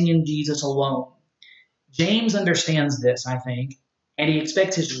trusting in Jesus alone. James understands this, I think, and he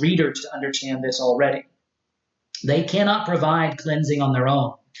expects his readers to understand this already. They cannot provide cleansing on their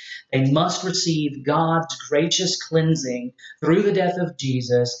own. They must receive God's gracious cleansing through the death of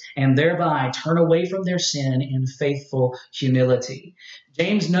Jesus and thereby turn away from their sin in faithful humility.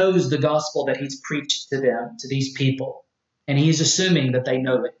 James knows the gospel that he's preached to them, to these people, and he's assuming that they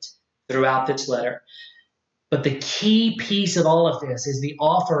know it throughout this letter. But the key piece of all of this is the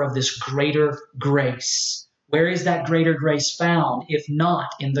offer of this greater grace. Where is that greater grace found, if not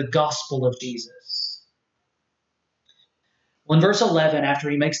in the gospel of Jesus? Well, in verse 11, after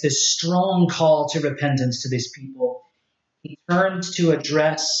he makes this strong call to repentance to these people, he turns to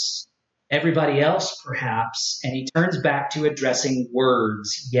address everybody else, perhaps, and he turns back to addressing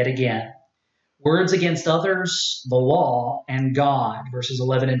words yet again. Words against others, the law, and God, verses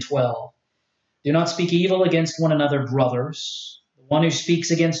 11 and 12. Do not speak evil against one another, brothers. The One who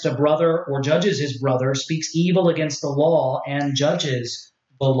speaks against a brother or judges his brother speaks evil against the law and judges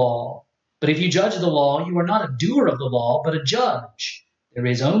the law. But if you judge the law, you are not a doer of the law, but a judge. There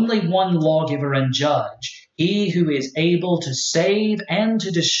is only one lawgiver and judge, he who is able to save and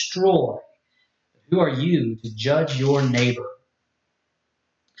to destroy. Who are you to judge your neighbor?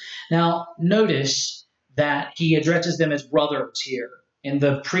 Now, notice that he addresses them as brothers here. In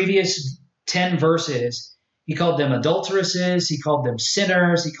the previous 10 verses, he called them adulteresses, he called them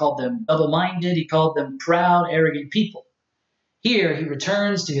sinners, he called them double-minded, he called them proud, arrogant people. Here, he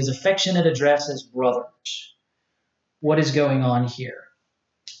returns to his affectionate address as brothers. What is going on here?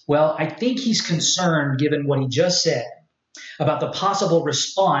 Well, I think he's concerned, given what he just said, about the possible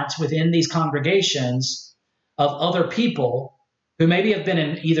response within these congregations of other people who maybe have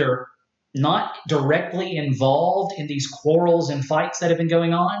been either not directly involved in these quarrels and fights that have been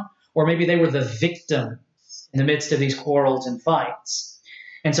going on, or maybe they were the victims in the midst of these quarrels and fights.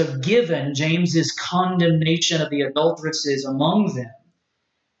 And so given James's condemnation of the adulteresses among them,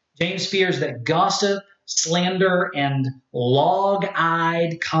 James fears that gossip, slander, and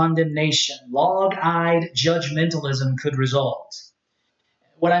log-eyed condemnation, log-eyed judgmentalism could result.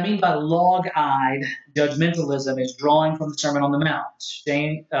 What I mean by log-eyed judgmentalism is drawing from the Sermon on the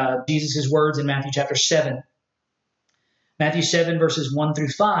Mount, Jesus' words in Matthew chapter 7. Matthew 7, verses 1 through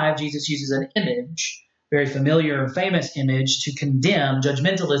 5, Jesus uses an image, very familiar and famous image, to condemn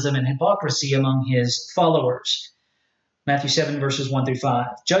judgmentalism and hypocrisy among his followers. Matthew 7, verses 1 through 5.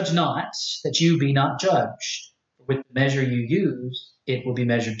 Judge not, that you be not judged. With the measure you use, it will be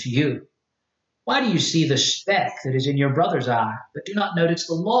measured to you. Why do you see the speck that is in your brother's eye, but do not notice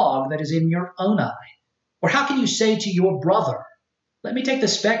the log that is in your own eye? Or how can you say to your brother, let me take the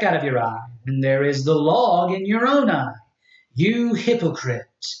speck out of your eye, when there is the log in your own eye? You hypocrite!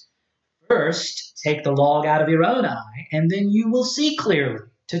 First, take the log out of your own eye, and then you will see clearly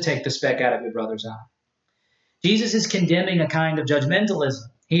to take the speck out of your brother's eye. Jesus is condemning a kind of judgmentalism.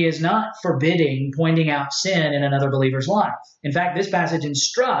 He is not forbidding pointing out sin in another believer's life. In fact, this passage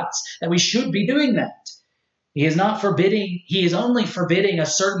instructs that we should be doing that. He is only forbidding a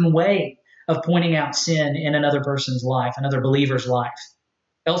certain way of pointing out sin in another person's life, another believer's life.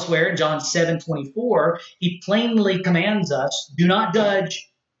 Elsewhere in John 7:24, he plainly commands us, do not judge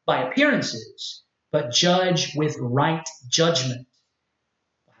by appearances, but judge with right judgment.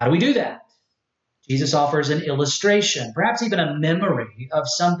 How do we do that? Jesus offers an illustration, perhaps even a memory of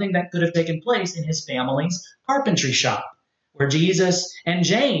something that could have taken place in his family's carpentry shop, where Jesus and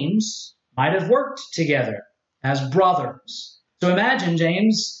James might have worked together as brothers. So imagine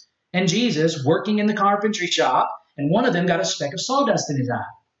James and Jesus working in the carpentry shop, and one of them got a speck of sawdust in his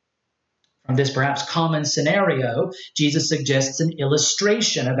eye. From this perhaps common scenario, Jesus suggests an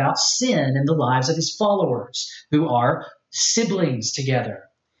illustration about sin in the lives of his followers, who are siblings together.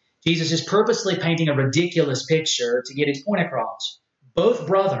 Jesus is purposely painting a ridiculous picture to get his point across. Both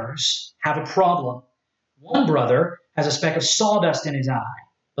brothers have a problem. One brother has a speck of sawdust in his eye,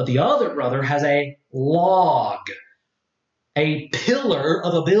 but the other brother has a log, a pillar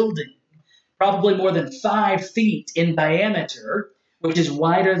of a building, probably more than 5 feet in diameter, which is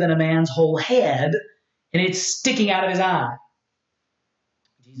wider than a man's whole head, and it's sticking out of his eye.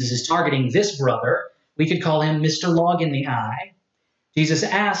 Jesus is targeting this brother. We could call him Mr. Log in the Eye. Jesus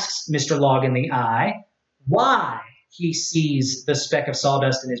asks Mr. Log in the Eye why he sees the speck of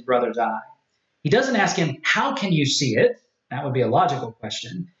sawdust in his brother's eye. He doesn't ask him, how can you see it? That would be a logical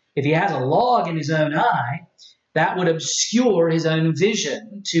question. If he has a log in his own eye, that would obscure his own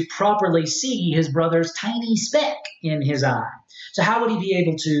vision to properly see his brother's tiny speck in his eye. So how would he be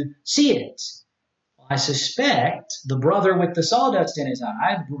able to see it? Well, I suspect the brother with the sawdust in his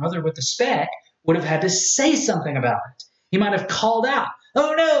eye, the brother with the speck, would have had to say something about it. He might have called out,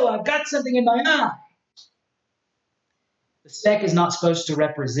 oh no, I've got something in my eye. The speck is not supposed to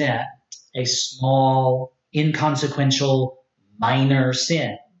represent a small, inconsequential, minor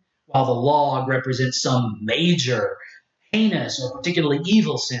sin, while the log represents some major, heinous, or particularly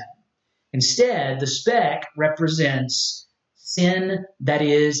evil sin. Instead, the speck represents sin that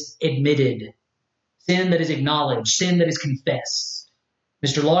is admitted, sin that is acknowledged, sin that is confessed.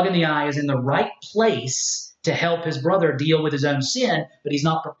 Mr. Log in the Eye is in the right place to help his brother deal with his own sin, but he's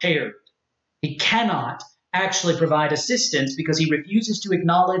not prepared. He cannot actually provide assistance because he refuses to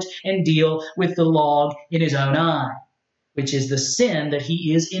acknowledge and deal with the log in his own eye, which is the sin that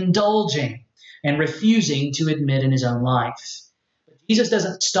he is indulging and refusing to admit in his own life. But Jesus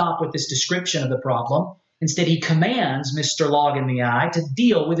doesn't stop with this description of the problem. Instead, he commands Mr. Log in the Eye to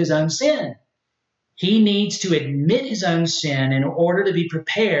deal with his own sin. He needs to admit his own sin in order to be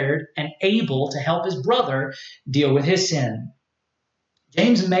prepared and able to help his brother deal with his sin.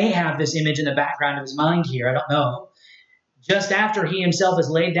 James may have this image in the background of his mind here. I don't know. Just after he himself has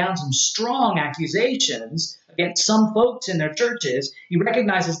laid down some strong accusations against some folks in their churches, he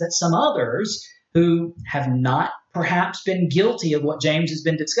recognizes that some others who have not perhaps been guilty of what James has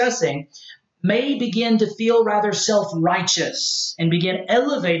been discussing may begin to feel rather self-righteous and begin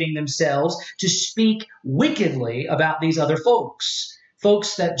elevating themselves to speak wickedly about these other folks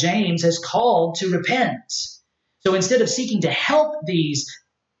that James has called to repent. So instead of seeking to help these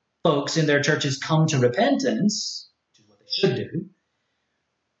folks in their churches come to repentance, which is what they should do,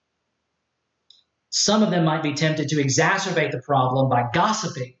 some of them might be tempted to exacerbate the problem by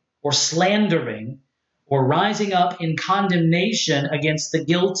gossiping or slandering or rising up in condemnation against the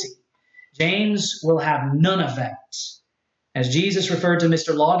guilty. James will have none of that. As Jesus referred to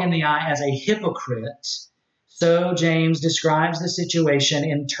Mr. Log in the Eye as a hypocrite, so James describes the situation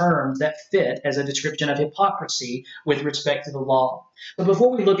in terms that fit as a description of hypocrisy with respect to the law. But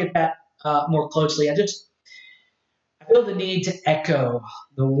before we look at that more closely, I feel the need to echo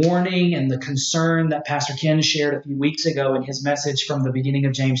the warning and the concern that Pastor Ken shared a few weeks ago in his message from the beginning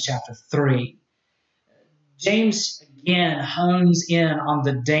of James chapter 3. James again hones in on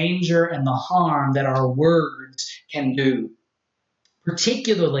the danger and the harm that our words can do,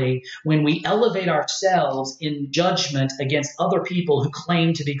 particularly when we elevate ourselves in judgment against other people who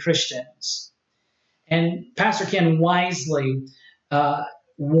claim to be Christians. And Pastor Ken wisely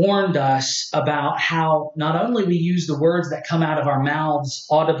warned us about how not only we use the words that come out of our mouths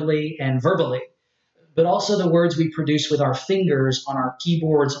audibly and verbally, but also the words we produce with our fingers on our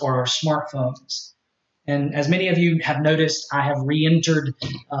keyboards or our smartphones. And as many of you have noticed, I have re-entered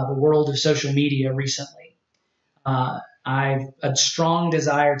the world of social media recently. I've a strong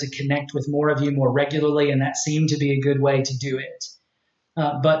desire to connect with more of you more regularly, and that seemed to be a good way to do it.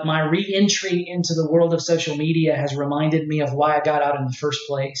 But my re-entry into the world of social media has reminded me of why I got out in the first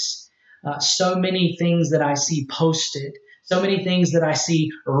place. So many things that I see posted, so many things that I see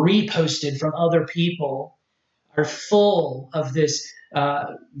reposted from other people are full of this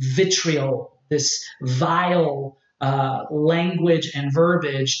vitriol, this vile language and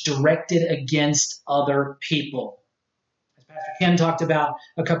verbiage directed against other people. As Pastor Ken talked about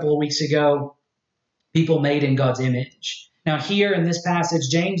a couple of weeks ago, people made in God's image. Now here in this passage,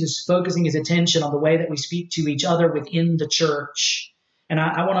 James is focusing his attention on the way that we speak to each other within the church. And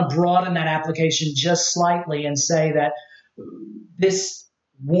I want to broaden that application just slightly and say that this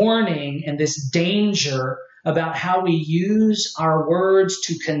warning and this danger about how we use our words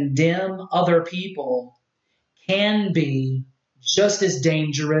to condemn other people can be just as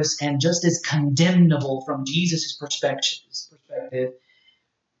dangerous and just as condemnable from Jesus' perspective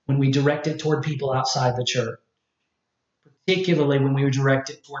when we direct it toward people outside the church, particularly when we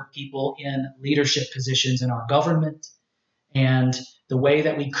direct it toward people in leadership positions in our government and the way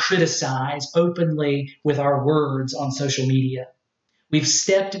that we criticize openly with our words on social media. We've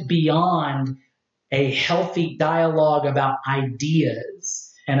stepped beyond a healthy dialogue about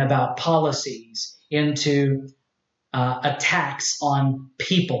ideas and about policies into attacks on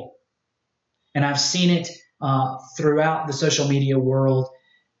people. And I've seen it throughout the social media world,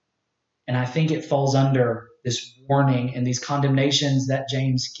 and I think it falls under this warning and these condemnations that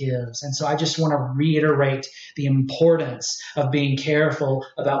James gives. And so I just want to reiterate the importance of being careful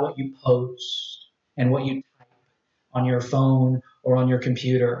about what you post and what you type on your phone or on your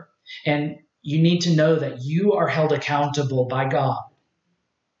computer. And you need to know that you are held accountable by God.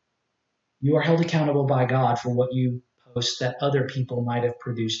 You are held accountable by God for what you post that other people might have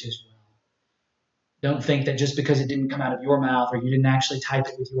produced as well. Don't think that just because it didn't come out of your mouth or you didn't actually type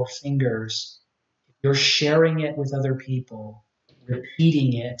it with your fingers, if you're sharing it with other people,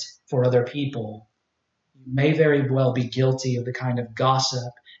 repeating it for other people, you may very well be guilty of the kind of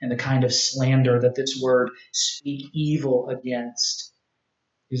gossip and the kind of slander that this word speak evil against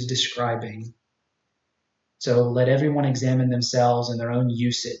is describing. So let everyone examine themselves and their own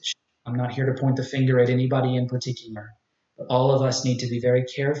usage. I'm not here to point the finger at anybody in particular, but all of us need to be very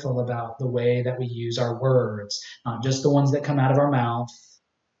careful about the way that we use our words, not just the ones that come out of our mouth,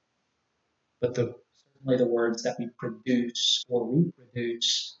 but certainly the words that we produce or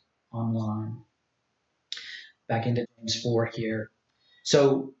reproduce online. Back into James 4 here.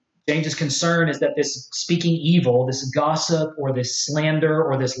 So James's concern is that this speaking evil, this gossip or this slander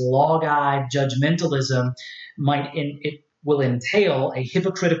or this log-eyed judgmentalism it will entail a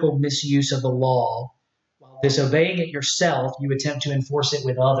hypocritical misuse of the law. While disobeying it yourself, you attempt to enforce it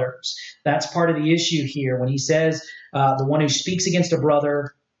with others. That's part of the issue here. When he says the one who speaks against a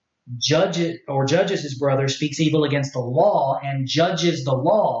brother judges his brother speaks evil against the law and judges the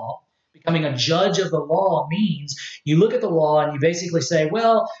law, Becoming a judge of the law means you look at the law and you basically say,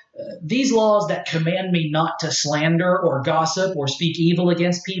 well, these laws that command me not to slander or gossip or speak evil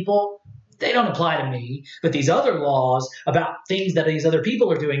against people, they don't apply to me. But these other laws about things that these other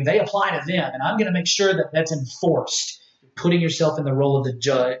people are doing, they apply to them. And I'm going to make sure that that's enforced. You're putting yourself in the role of the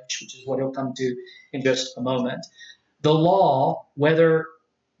judge, which is what he'll come to in just a moment. The law, whether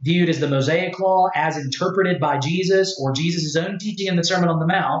viewed as the Mosaic law as interpreted by Jesus or Jesus' own teaching in the Sermon on the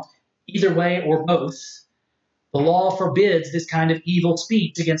Mount, either way or both, the law forbids this kind of evil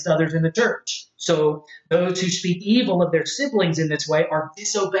speech against others in the church. So those who speak evil of their siblings in this way are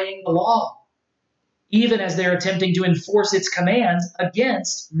disobeying the law, even as they're attempting to enforce its commands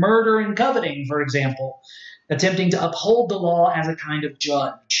against murder and coveting, for example, attempting to uphold the law as a kind of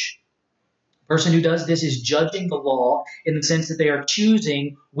judge. The person who does this is judging the law in the sense that they are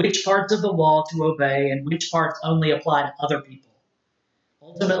choosing which parts of the law to obey and which parts only apply to other people.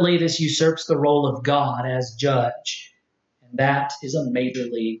 Ultimately, this usurps the role of God as judge, and that is a major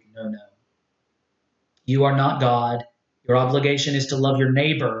league no-no. You are not God. Your obligation is to love your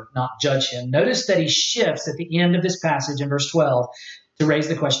neighbor, not judge him. Notice that he shifts at the end of this passage in verse 12 to raise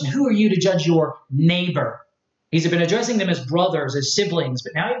the question, who are you to judge your neighbor? He's been addressing them as brothers, as siblings,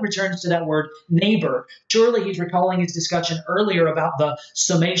 but now he returns to that word neighbor. Surely he's recalling his discussion earlier about the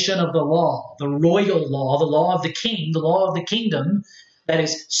summation of the law, the royal law, the law of the king, the law of the kingdom, that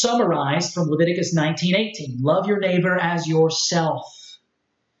is summarized from Leviticus 19:18. Love your neighbor as yourself.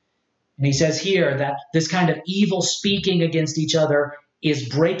 And he says here that this kind of evil speaking against each other is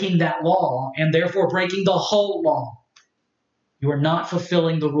breaking that law and therefore breaking the whole law. You are not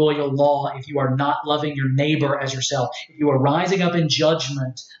fulfilling the royal law if you are not loving your neighbor as yourself. If you are rising up in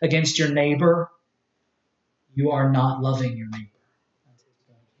judgment against your neighbor, you are not loving your neighbor. That's his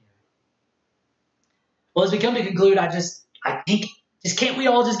point here. Well, as we come to conclude, I think, can't we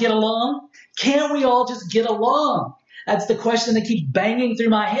all just get along? Can't we all just get along? That's the question that keeps banging through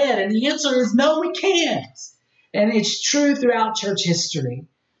my head. And the answer is no, we can't. And it's true throughout church history.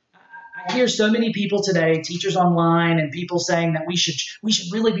 I hear so many people today, teachers online, and people saying that we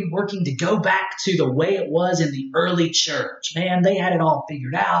should really be working to go back to the way it was in the early church. Man, they had it all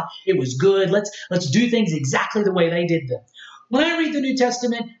figured out. It was good. Let's do things exactly the way they did them. When I read the New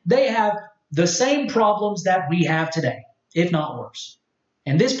Testament, they have the same problems that we have today, if not worse.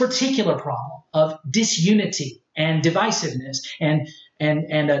 And this particular problem of disunity and divisiveness and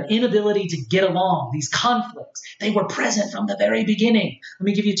an inability to get along, these conflicts, they were present from the very beginning. Let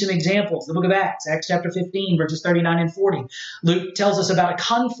me give you some examples. The book of Acts chapter 15, verses 39 and 40. Luke tells us about a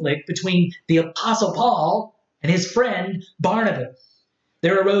conflict between the Apostle Paul and his friend Barnabas.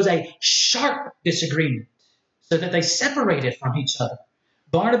 There arose a sharp disagreement so that they separated from each other.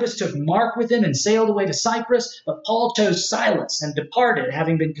 Barnabas took Mark with him and sailed away to Cyprus, but Paul chose Silas and departed,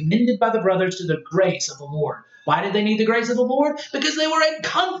 having been commended by the brothers to the grace of the Lord. Why did they need the grace of the Lord? Because they were in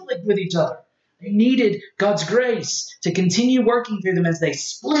conflict with each other. They needed God's grace to continue working through them as they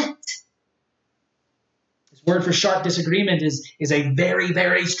split. This word for sharp disagreement is a very,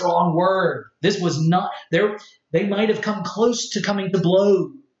 very strong word. This was not, they might have come close to coming to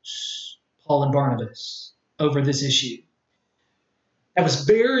blows, Paul and Barnabas, over this issue. That was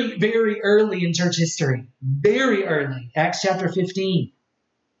very, very early in church history. Very early. Acts chapter 15.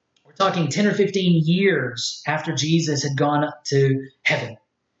 We're talking 10 or 15 years after Jesus had gone up to heaven.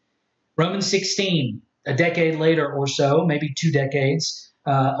 Romans 16, a decade later or so, maybe 2 decades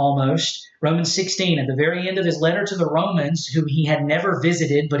almost. Romans 16, at the very end of his letter to the Romans, whom he had never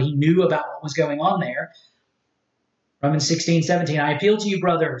visited, but he knew about what was going on there. Romans 16:17, I appeal to you,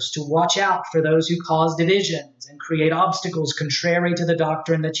 brothers, to watch out for those who cause divisions and create obstacles contrary to the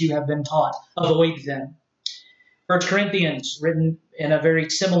doctrine that you have been taught. Avoid them. 1 Corinthians, written in a very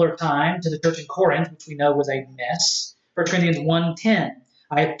similar time to the church in Corinth, which we know was a mess. 1 Corinthians 1:10,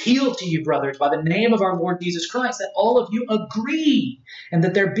 I appeal to you, brothers, by the name of our Lord Jesus Christ, that all of you agree, and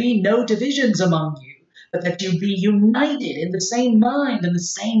that there be no divisions among you, but that you be united in the same mind and the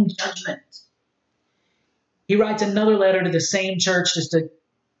same judgment. He writes another letter to the same church just a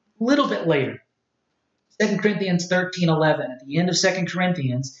little bit later. 2 Corinthians 13:11, at the end of 2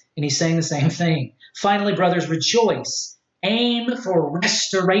 Corinthians, and he's saying the same thing. Finally, brothers, rejoice. Aim for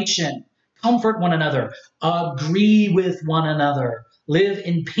restoration. Comfort one another. Agree with one another. Live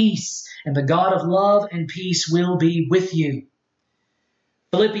in peace, and the God of love and peace will be with you.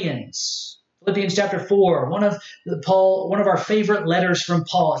 Philippians chapter 4, one of our favorite letters from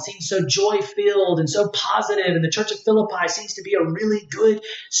Paul. It seems so joy-filled and so positive, and the church of Philippi seems to be a really good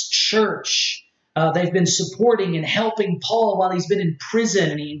church. They've been supporting and helping Paul while he's been in prison,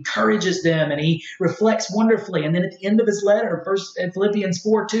 and he encourages them, and he reflects wonderfully. And then at the end of his letter, in Philippians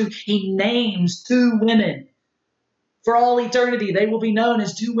 4:2, he names two women. For all eternity, they will be known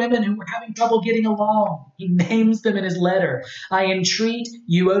as two women who were having trouble getting along. He names them in his letter. I entreat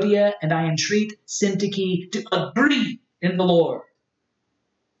Euodia and I entreat Syntyche to agree in the Lord.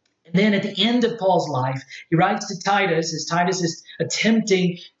 And then at the end of Paul's life, he writes to Titus, as Titus is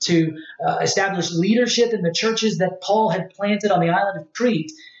attempting to establish leadership in the churches that Paul had planted on the island of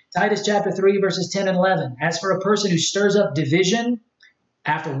Crete. Titus chapter 3, verses 10 and 11. As for a person who stirs up division,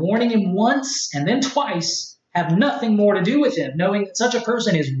 after warning him once and then twice, have nothing more to do with him, knowing that such a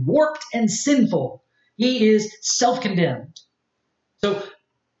person is warped and sinful. He is self-condemned. So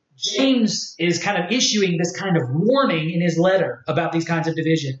James is kind of issuing this kind of warning in his letter about these kinds of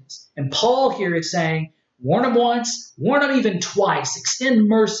divisions. And Paul here is saying, warn them once, warn them even twice, extend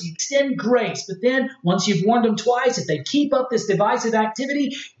mercy, extend grace. But then once you've warned them twice, if they keep up this divisive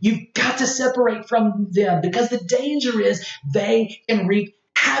activity, you've got to separate from them, because the danger is they can wreak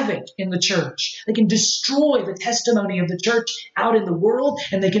havoc in the church. They can destroy the testimony of the church out in the world,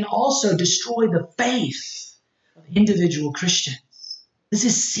 and they can also destroy the faith of individual Christians. This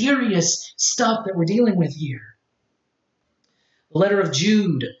is serious stuff that we're dealing with here. The letter of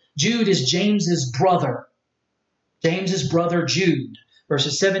Jude. Jude is James's brother. James's brother Jude.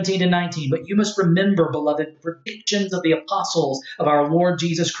 Verses 17 to 19. But you must remember, beloved, the predictions of the apostles of our Lord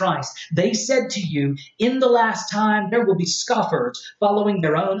Jesus Christ. They said to you, in the last time there will be scoffers following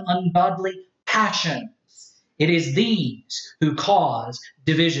their own ungodly passions. It is these who cause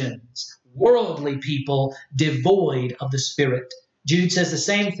divisions, worldly people devoid of the Spirit. Jude says the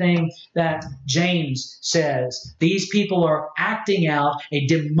same thing that James says. These people are acting out a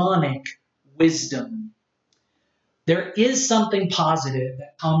demonic wisdom. There is something positive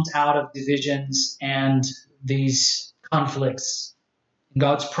that comes out of divisions and these conflicts in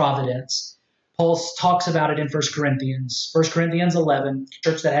God's providence. Paul talks about it in 1 Corinthians. 1 Corinthians 11, a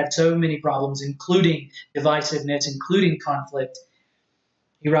church that had so many problems, including divisiveness, including conflict.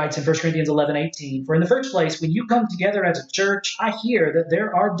 He writes in 1 Corinthians 11:18, for in the first place, when you come together as a church, I hear that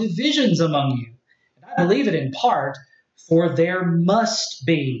there are divisions among you. And I believe it in part, for there must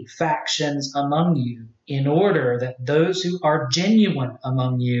be factions among you, in order that those who are genuine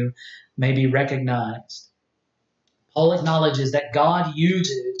among you may be recognized. Paul acknowledges that God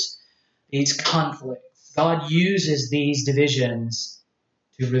uses these conflicts. God uses these divisions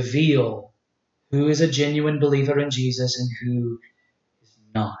to reveal who is a genuine believer in Jesus and who is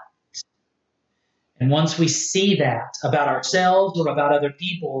not. And once we see that about ourselves or about other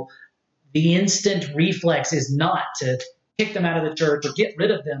people, the instant reflex is not to kick them out of the church or get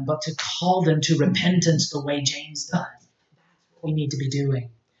rid of them, but to call them to repentance the way James does. That's what we need to be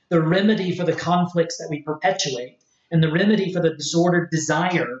doing. The remedy for the conflicts that we perpetuate and the remedy for the disordered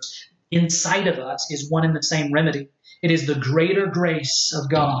desires inside of us is one and the same remedy. It is the greater grace of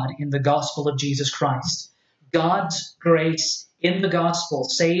God in the gospel of Jesus Christ. God's grace in the gospel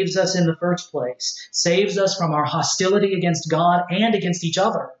saves us in the first place, saves us from our hostility against God and against each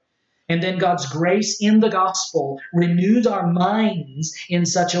other. And then God's grace in the gospel renews our minds in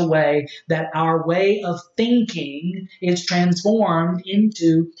such a way that our way of thinking is transformed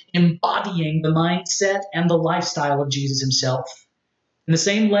into embodying the mindset and the lifestyle of Jesus himself. In the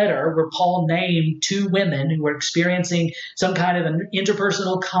same letter where Paul named two women who were experiencing some kind of an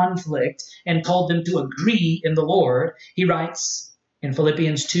interpersonal conflict and called them to agree in the Lord, he writes in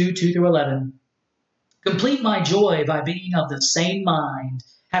Philippians 2:2-11, complete my joy by being of the same mind,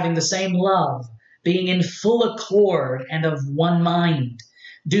 having the same love, being in full accord and of one mind.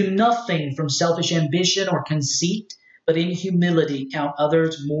 Do nothing from selfish ambition or conceit, but in humility count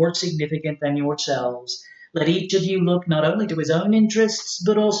others more significant than yourselves. Let each of you look not only to his own interests,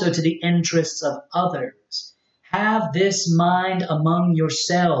 but also to the interests of others. Have this mind among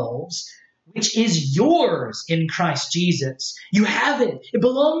yourselves, which is yours in Christ Jesus. You have it. It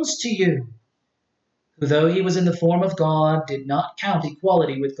belongs to you. Who, though he was in the form of God, did not count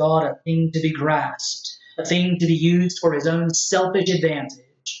equality with God a thing to be grasped, a thing to be used for his own selfish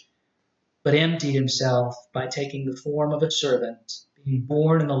advantage, but emptied himself by taking the form of a servant, being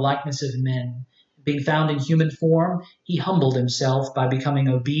born in the likeness of men. Being found in human form, he humbled himself by becoming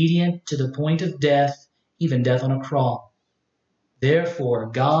obedient to the point of death, even death on a cross.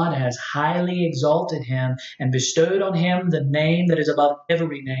 Therefore, God has highly exalted him and bestowed on him the name that is above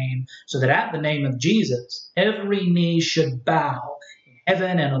every name, so that at the name of Jesus, every knee should bow in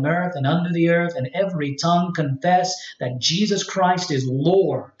heaven and on earth and under the earth, and every tongue confess that Jesus Christ is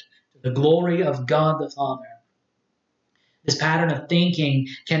Lord, to the glory of God the Father. This pattern of thinking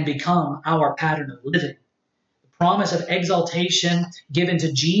can become our pattern of living. The promise of exaltation given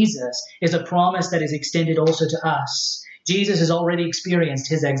to Jesus is a promise that is extended also to us. Jesus has already experienced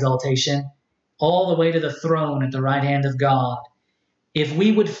his exaltation all the way to the throne at the right hand of God. If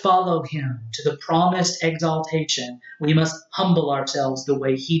we would follow him to the promised exaltation, we must humble ourselves the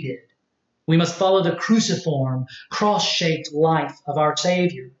way he did. We must follow the cruciform, cross-shaped life of our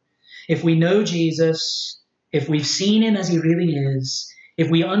Savior. If we know Jesus, if we've seen him as he really is, if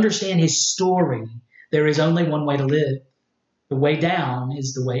we understand his story, there is only one way to live. The way down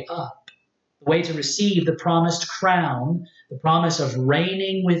is the way up. The way to receive the promised crown, the promise of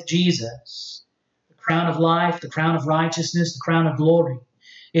reigning with Jesus, the crown of life, the crown of righteousness, the crown of glory,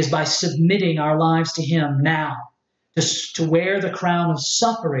 is by submitting our lives to him now, to wear the crown of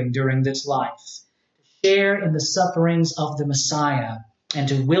suffering during this life, to share in the sufferings of the Messiah, and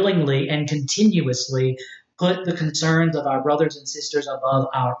to willingly and continuously put the concerns of our brothers and sisters above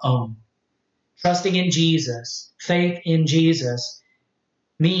our own. Trusting in Jesus, faith in Jesus,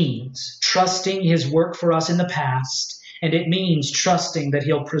 means trusting his work for us in the past, and it means trusting that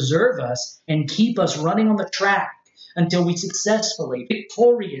he'll preserve us and keep us running on the track until we successfully,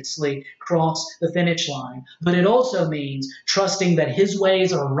 victoriously cross the finish line. But it also means trusting that his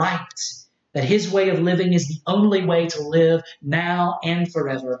ways are right, that his way of living is the only way to live now and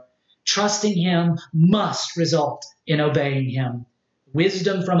forever. Trusting him must result in obeying him.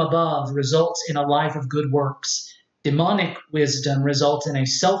 Wisdom from above results in a life of good works. Demonic wisdom results in a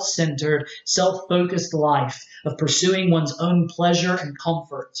self-centered, self-focused life of pursuing one's own pleasure and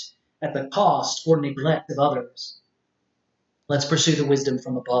comfort at the cost or neglect of others. Let's pursue the wisdom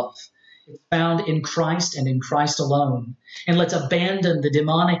from above. It's found in Christ and in Christ alone. And let's abandon the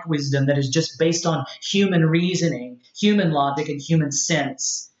demonic wisdom that is just based on human reasoning, human logic, and human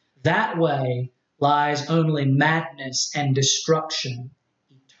sense. That way lies only madness and destruction,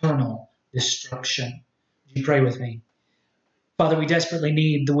 eternal destruction. Would you pray with me? Father, we desperately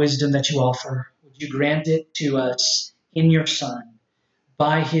need the wisdom that you offer. Would you grant it to us in your Son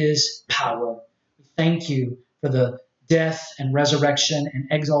by his power? We thank you for the death and resurrection and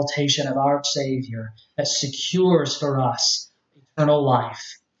exaltation of our Savior that secures for us eternal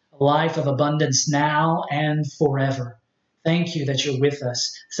life, a life of abundance now and forever. Thank you that you're with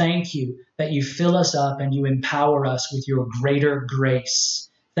us. Thank you that you fill us up and you empower us with your greater grace.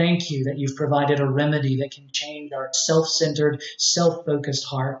 Thank you that you've provided a remedy that can change our self-centered, self-focused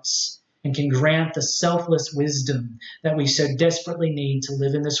hearts and can grant the selfless wisdom that we so desperately need to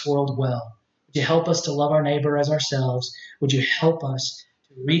live in this world well. Would you help us to love our neighbor as ourselves? Would you help us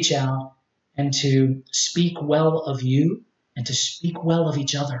to reach out and to speak well of you and to speak well of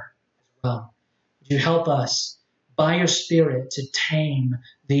each other as well? Would you help us by your Spirit to tame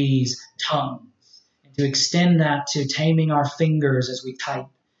these tongues and to extend that to taming our fingers as we type?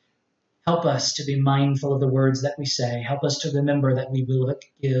 Help us to be mindful of the words that we say. Help us to remember that we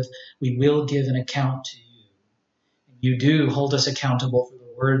will give an account to you. And you do hold us accountable for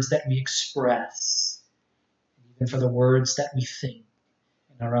the words that we express, and even for the words that we think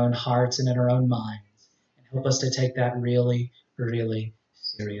in our own hearts and in our own minds. And help us to take that really, really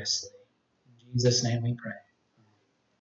seriously. In Jesus' name we pray.